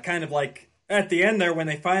kind of like at the end there when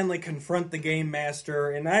they finally confront the Game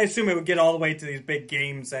Master, and I assume it would get all the way to these big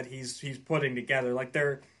games that he's putting together. Like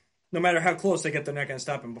no matter how close they get, they're not going to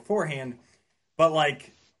stop him beforehand. But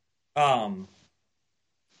like,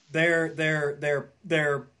 they're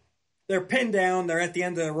pinned down. They're at the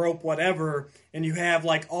end of the rope, whatever, and you have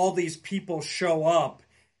like all these people show up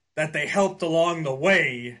that they helped along the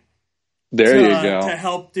way. There you go. To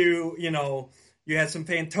help do You had some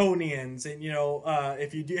Pantonians, and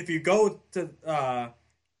if you go to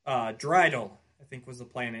Dridel, I think was the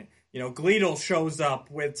planet. Gleedle shows up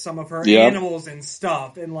with some of her animals and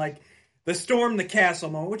stuff, and like the storm the castle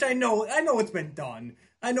moment, which I know it's been done.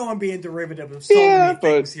 I know I'm being derivative of so many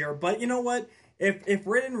things here, but you know what? If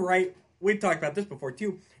written right, we've talked about this before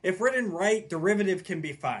too. If written right, derivative can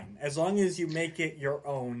be fine as long as you make it your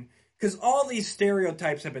own, because all these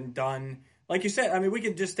stereotypes have been done. Like you said, I mean, we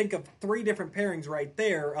could just think of 3 different pairings right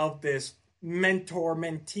there of this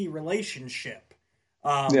mentor-mentee relationship.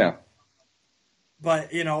 But,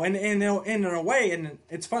 in a way, and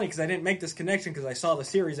it's funny because I didn't make this connection because I saw the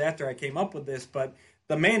series after I came up with this, but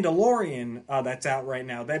The Mandalorian that's out right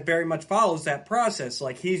now, that very much follows that process.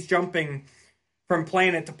 Like, he's jumping from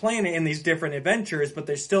planet to planet in these different adventures, but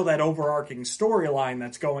there's still that overarching storyline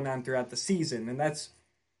that's going on throughout the season, and that's...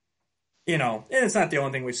 and it's not the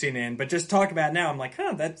only thing we've seen in, but just talk about it now, I'm like,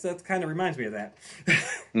 that kind of reminds me of that.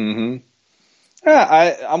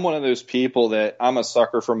 Yeah, I'm one of those people that I'm a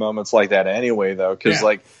sucker for moments like that anyway, though, because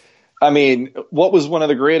what was one of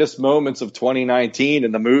the greatest moments of 2019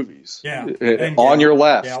 in the movies? Yeah, On Your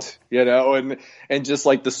Left, and just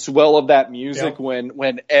like the swell of that music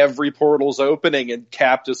when every portal's opening and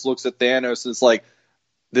Cap just looks at Thanos and it's like,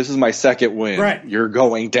 this is my second win. Right. You're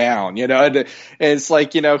going down, and it's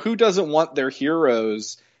like, who doesn't want their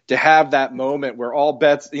heroes to have that moment where all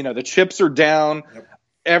bets, the chips are down,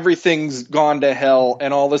 everything's gone to hell,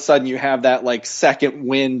 and all of a sudden you have that like second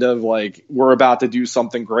wind of like, we're about to do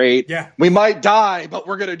something great. Yeah. We might die, but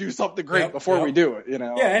we're going to do something great before we do it,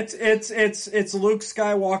 Yeah, it's Luke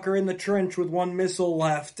Skywalker in the trench with one missile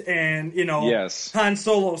left, and Han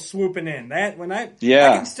Solo swooping in. That when I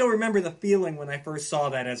can still remember the feeling when I first saw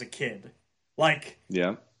that as a kid. Like,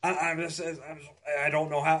 I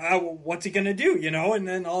don't know what's he going to do, and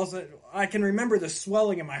then all of a sudden I can remember the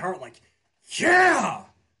swelling in my heart, like,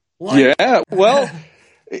 well,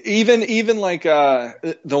 even like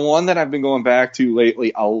the one that I've been going back to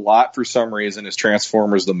lately a lot for some reason is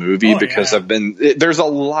Transformers the movie, because there's a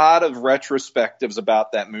lot of retrospectives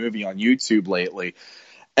about that movie on YouTube lately.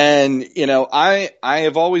 And, I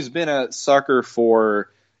have always been a sucker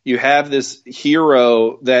for, you have this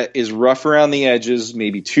hero that is rough around the edges,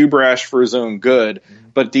 maybe too brash for his own good,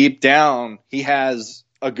 but deep down he has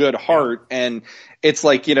a good heart. And it's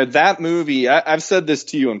like, that movie, I've said this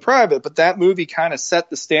to you in private, but that movie kind of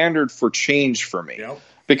set the standard for change for me. Yep.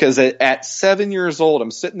 Because at 7 years old,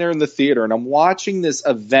 I'm sitting there in the theater and I'm watching this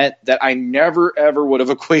event that I never, ever would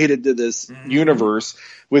have equated to this universe,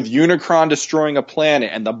 with Unicron destroying a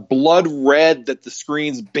planet and the blood red that the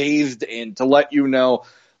screen's bathed in to let you know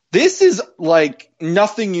this is like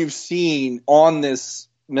nothing you've seen on this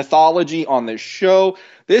mythology, on this show.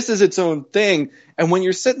 This is its own thing. And when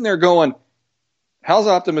you're sitting there going, how's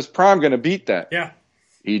Optimus Prime going to beat that? Yeah.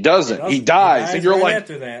 He doesn't. He dies. And you're right like,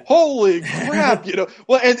 after that. holy crap,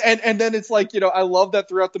 Well, and then it's like, I love that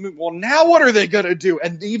throughout the movie. Well, now what are they going to do?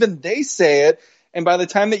 And even they say it. And by the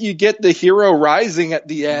time that you get the hero rising at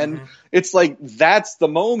the end, it's like, that's the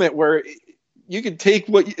moment where you can take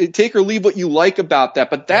or leave what you like about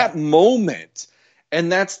that. But that moment,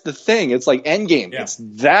 and that's the thing. It's like Endgame. Yeah. It's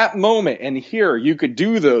that moment. And here you could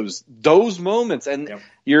do those moments. And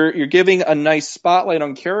you're giving a nice spotlight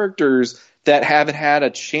on characters that haven't had a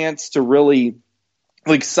chance to really,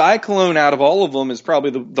 like, Cyclone out of all of them is probably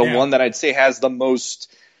the one that I'd say has the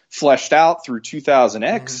most fleshed out through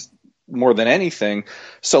 2000X more than anything.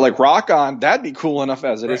 So, like, Rock-On, that'd be cool enough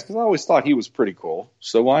as it is, because I always thought he was pretty cool.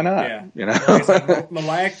 So why not? Yeah. Like I said,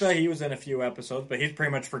 Malactha, he was in a few episodes, but he's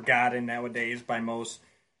pretty much forgotten nowadays by most.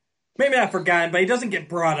 Maybe not forgotten, but he doesn't get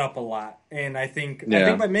brought up a lot. And I think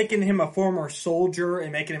by making him a former soldier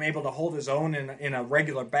and making him able to hold his own in a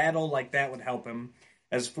regular battle, like, that would help him,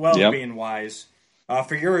 as well as being wise.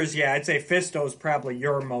 For yours, I'd say Fisto's probably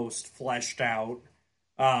your most fleshed out.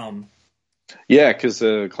 Because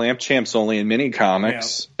Clamp Champ's only in mini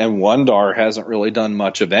comics, and Wondar hasn't really done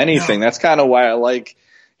much of anything. No. That's kind of why I like,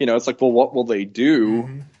 it's like, well, what will they do?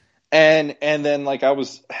 Mm-hmm. And then, like,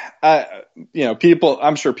 people,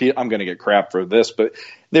 I'm sure I'm going to get crap for this, but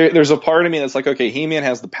there's a part of me that's like, okay, He-Man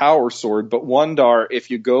has the power sword, but Wondar,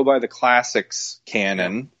 if you go by the classics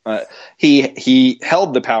canon, he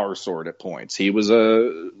held the power sword at points. He was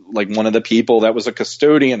one of the people that was a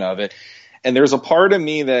custodian of it. And there's a part of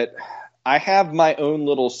me that I have my own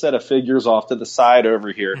little set of figures off to the side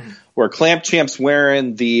over here where Clamp Champ's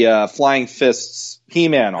wearing the Flying Fists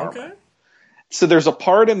He-Man armor. Okay. So there's a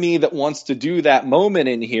part of me that wants to do that moment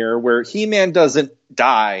in here where He-Man doesn't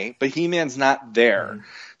die, but He-Man's not there. Mm-hmm.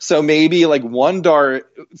 So maybe, like, Wondar,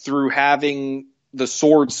 through having the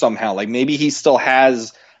sword somehow, like, maybe he still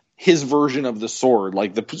has his version of the sword.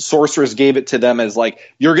 Like, the sorceress gave it to them as, like,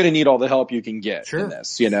 you're going to need all the help you can get in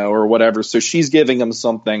this, or whatever. So she's giving him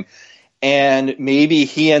something. And maybe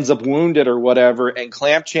he ends up wounded or whatever, and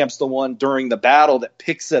Clamp Champ's the one during the battle that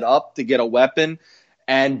picks it up to get a weapon.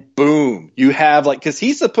 And boom, you have, like, because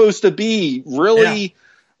he's supposed to be really,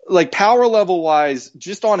 like, power level wise,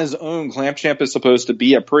 just on his own, Clamp Champ is supposed to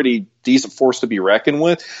be a pretty decent force to be reckoned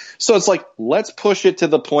with. So it's like, let's push it to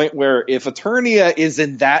the point where if Eternia is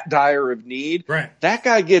in that dire of need, that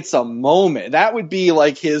guy gets a moment. That would be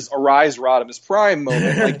like his Arise Rodimus Prime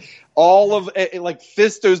moment. Like, all of, like,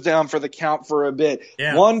 Fisto's down for the count for a bit.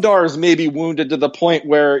 Yeah. Wondar's maybe wounded to the point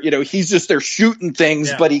where, he's just there shooting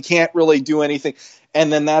things, but he can't really do anything.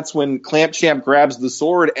 And then that's when Clamp Champ grabs the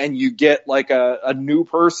sword and you get, like, a new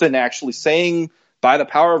person actually saying, by the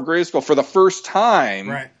power of Grayskull, for the first time.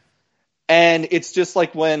 Right. And it's just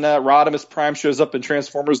like when Rodimus Prime shows up in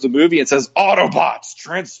Transformers the movie and says, Autobots,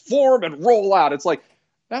 transform and roll out. It's like,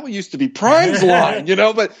 that used to be Prime's line,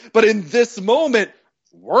 but in this moment,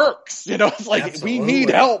 works, it's like, Absolutely. We need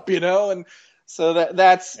help, and so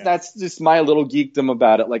that's just my little geekdom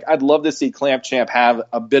about it. Like, I'd love to see Clamp Champ have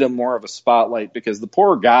a bit of more of a spotlight, because the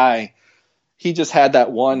poor guy, he just had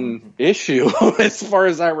that one issue as far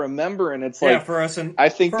as I remember, and it's like, for us, I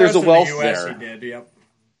think there's a wealth the US, there. He did, yep.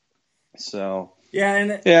 So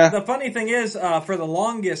the funny thing is, for the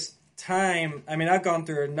longest time, I mean, I've gone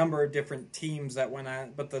through a number of different teams that went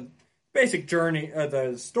on, but the basic journey,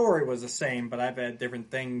 the story was the same, but I've had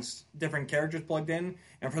different things, different characters plugged in.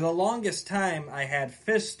 And for the longest time, I had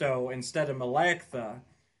Fisto instead of Malactha,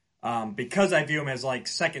 because I view him as, like,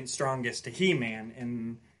 second strongest to He-Man,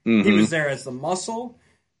 and he was there as the muscle.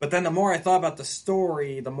 But then the more I thought about the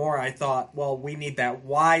story, the more I thought, well, we need that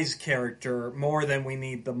wise character more than we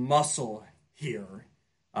need the muscle here.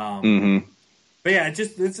 But yeah,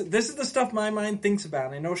 this is the stuff my mind thinks about.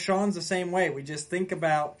 And I know Sean's the same way. We just think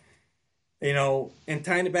about, and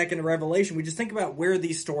tying it back into Revelation, we just think about where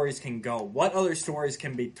these stories can go. What other stories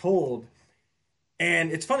can be told?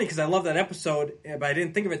 And it's funny because I love that episode, but I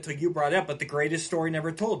didn't think of it until you brought it up, but The Greatest Story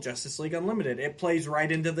Never Told, Justice League Unlimited. It plays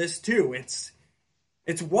right into this, too. It's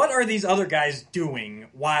what are these other guys doing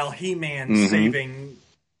while He-Man's saving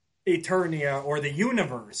Eternia or the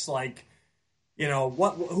universe? Like,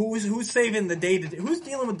 who's saving the day-to-day? Who's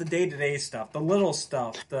dealing with the day-to-day stuff, the little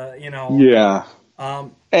stuff, Yeah.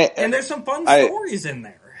 And there's some fun stories in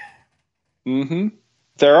there.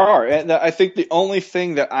 There are. And I think the only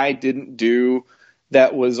thing that I didn't do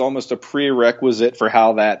that was almost a prerequisite for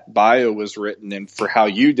how that bio was written and for how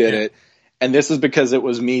you did it, and this is because it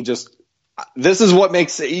was me just this is what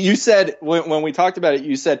makes you said when we talked about it,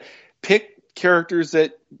 you said pick characters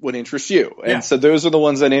that would interest you. And so those are the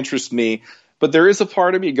ones that interest me. But there is a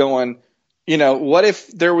part of me going, what if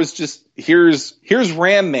there was just here's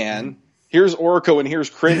Ram Man, here's Orko, and here's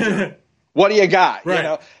Cringer. What do you got? Right.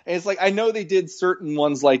 And it's like, I know they did certain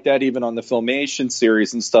ones like that even on the Filmation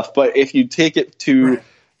series and stuff, but if you take it to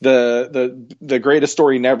the greatest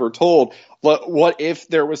story never told, what if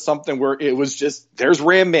there was something where it was just, there's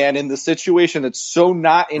Ram Man in the situation that's so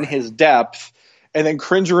not in his depth, and then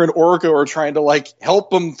Cringer and Orko are trying to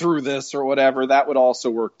help him through this or whatever. That would also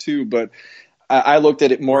work too. But I looked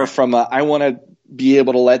at it more from I want to be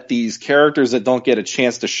able to let these characters that don't get a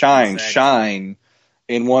chance to shine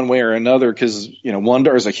in one way or another, because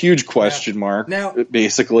Wonder is a huge question mark now,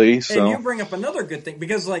 basically. So. And you bring up another good thing,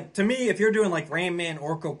 because to me, if you're doing Ram Man,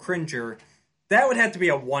 Orko, Cringer, that would have to be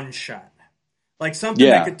a one shot, something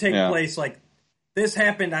that could take place this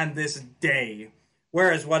happened on this day.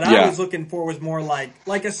 Whereas what I was looking for was more like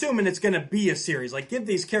assuming it's going to be a series, give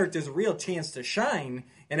these characters a real chance to shine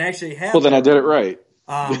and actually have. Well, then I did it right.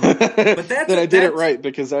 But then I did it right,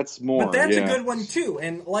 because that's more. But that's a good one too.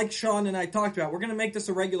 And like Sean and I talked about, we're going to make this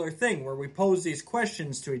a regular thing where we pose these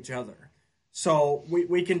questions to each other. So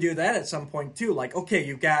we can do that at some point too. Okay,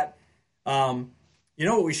 you've got,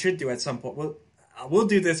 what we should do at some point. We'll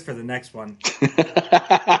do this for the next one.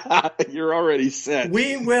 You're already set.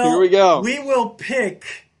 We will. Here we go. We will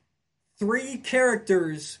pick 3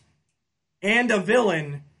 characters and a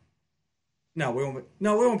villain. No, we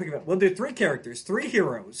won't pick it up. We'll do 3 characters, 3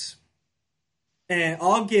 heroes. And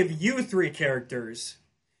I'll give you 3 characters.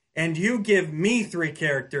 And you give me 3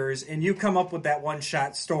 characters. And you come up with that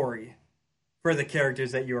one-shot story for the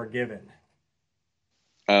characters that you are given.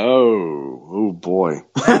 Oh boy.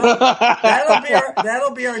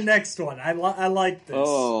 That'll be our next one. I like this.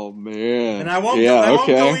 Oh man. And I won't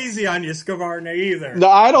go easy on you, Scavarna, either. No,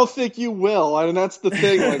 I don't think you will. I mean, that's the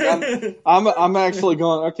thing. I'm actually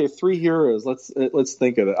going, okay, 3 heroes. Let's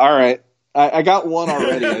think of it. All right. I got one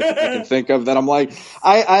already I can think of that I'm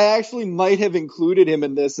I actually might have included him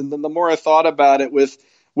in this, and then the more I thought about it with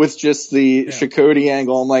just the Chakotay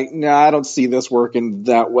angle, I'm nah, I don't see this working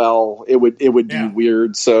that well. It would be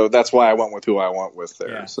weird. So that's why I went with who I went with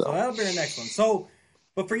there. Yeah. So that'll be our next one. So,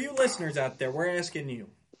 but for you listeners out there, we're asking you,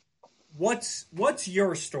 what's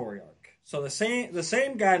your story arc? So the same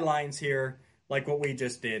guidelines here, like what we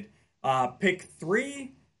just did. Pick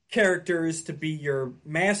 3 characters to be your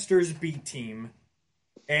Masters B team,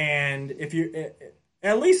 and if you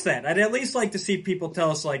at least that, I'd at least like to see people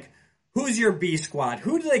tell us who's your B squad?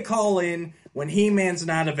 Who do they call in when He-Man's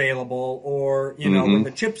not available, or when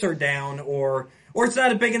the chips are down, or it's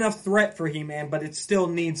not a big enough threat for He-Man, but it still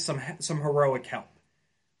needs some heroic help.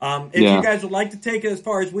 If you guys would like to take it as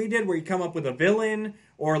far as we did, where you come up with a villain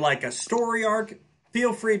or a story arc,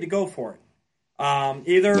 feel free to go for it.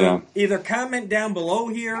 Either comment down below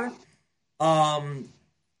here, and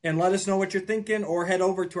let us know what you're thinking, or head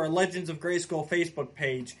over to our Legends of Grayskull Facebook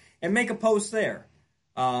page and make a post there.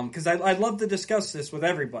 Because I'd love to discuss this with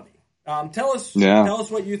everybody. Tell us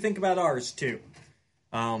what you think about ours too.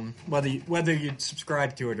 Whether you'd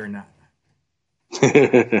subscribe to it or not.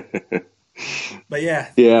 But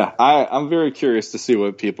yeah, I'm very curious to see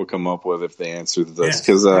what people come up with if they answer this,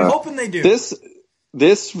 because I'm hoping they do.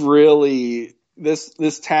 This really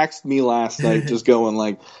taxed me last night, just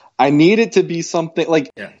going I need it to be something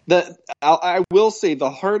I will say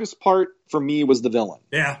the hardest part for me was the villain.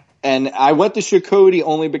 Yeah. And I went to Chakotay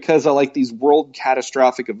only because I like these world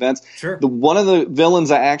catastrophic events. Sure. One of the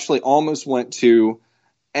villains I actually almost went to,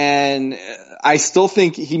 and I still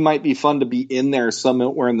think he might be fun to be in there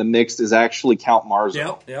somewhere in the mix, is actually Count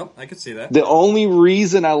Marzo. Yep, I could see that. The only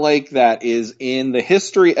reason I like that is in the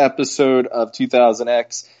history episode of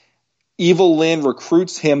 2000X, Evil Lynn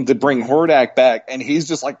recruits him to bring Hordak back, and he's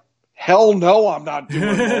just hell no, I'm not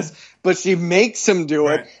doing this. But she makes him do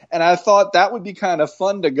it. And I thought that would be kind of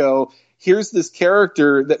fun to go, here's this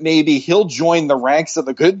character that maybe he'll join the ranks of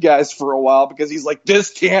the good guys for a while, because he's this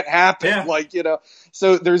can't happen. Yeah.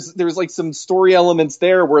 So there's some story elements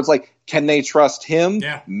there where it's can they trust him?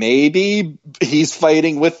 Yeah. Maybe he's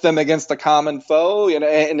fighting with them against a common foe,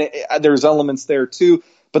 and there's elements there too.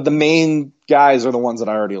 But the main guys are the ones that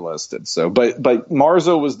I already listed. So, but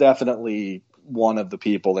Marzo was definitely one of the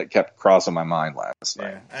people that kept crossing my mind last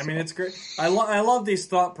night. Yeah, I mean, it's great. I love these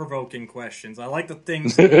thought-provoking questions. I like the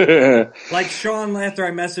things like Sean, after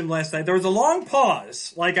I messaged him last night, there was a long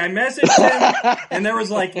pause. I messaged him, and there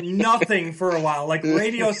was nothing for a while,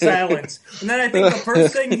 radio silence. And then I think the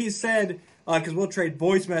first thing he said, because we'll trade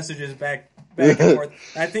voice messages back and forth,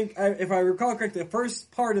 I think, if I recall correctly, the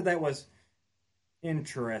first part of that was,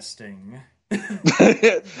 Interesting.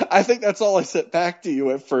 I think that's all I said back to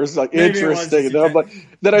you at first, like Maybe interesting.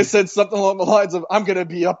 Then I said something along the lines of, "I'm going to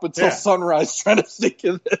be up until sunrise trying to think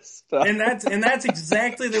of this stuff." And that's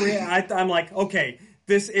exactly the I'm like, okay,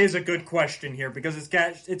 this is a good question here because it's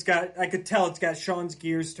got I could tell it's got Sean's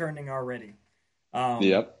gears turning already.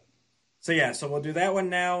 Yep. So we'll do that one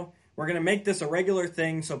now. We're gonna make this a regular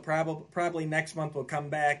thing. So probably next month we'll come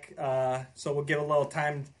back. So we'll give a little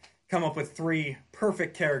time. Come up with 3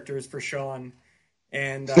 perfect characters for Sean,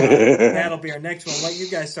 and that'll be our next one. Let you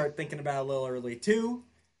guys start thinking about it a little early too.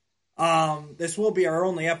 This will be our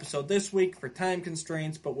only episode this week for time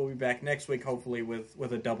constraints, but we'll be back next week hopefully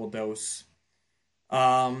with a double dose.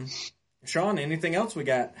 Sean, anything else we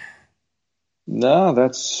got? No,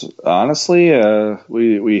 that's honestly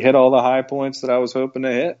we hit all the high points that I was hoping to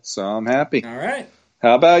hit, so I'm happy. All right.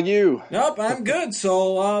 How about you? Nope, I'm good.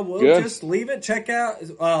 So we'll just leave it. Check out,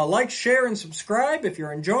 like, share, and subscribe if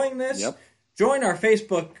you're enjoying this. Yep. Join our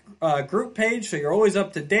Facebook group page so you're always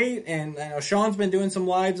up to date. And I know Sean's been doing some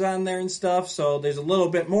lives on there and stuff, so there's a little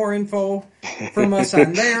bit more info from us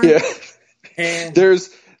on there. Yeah. And there's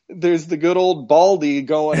the good old Baldy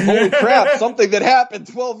going, holy crap, something that happened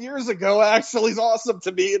 12 years ago actually is awesome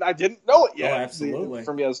to me, and I didn't know it yet. Oh, absolutely.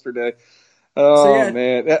 From yesterday. Oh,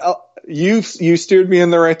 man. You steered me in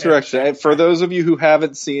the right direction. Yeah. For those of you who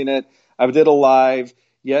haven't seen it, I did a live.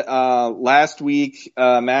 Last week,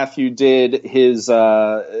 Matthew did his,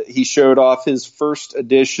 he showed off his first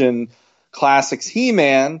edition Classics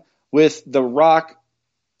He-Man with the rock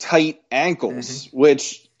tight ankles,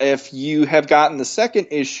 which if you have gotten the second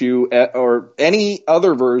issue or any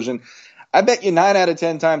other version, I bet you 9 out of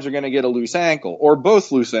 10 times you're going to get a loose ankle or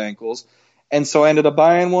both loose ankles. And so I ended up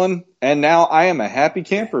buying one, and now I am a happy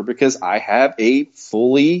camper because I have a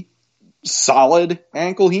fully solid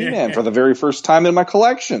ankle He-Man for the very first time in my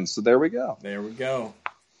collection. So there we go. There we go.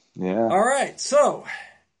 Yeah. All right. So,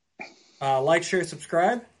 like, share,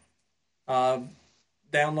 subscribe.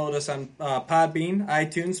 Download us on Podbean,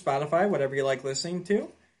 iTunes, Spotify, whatever you like listening to.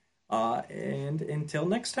 And until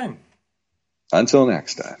next time. Until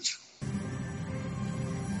next time.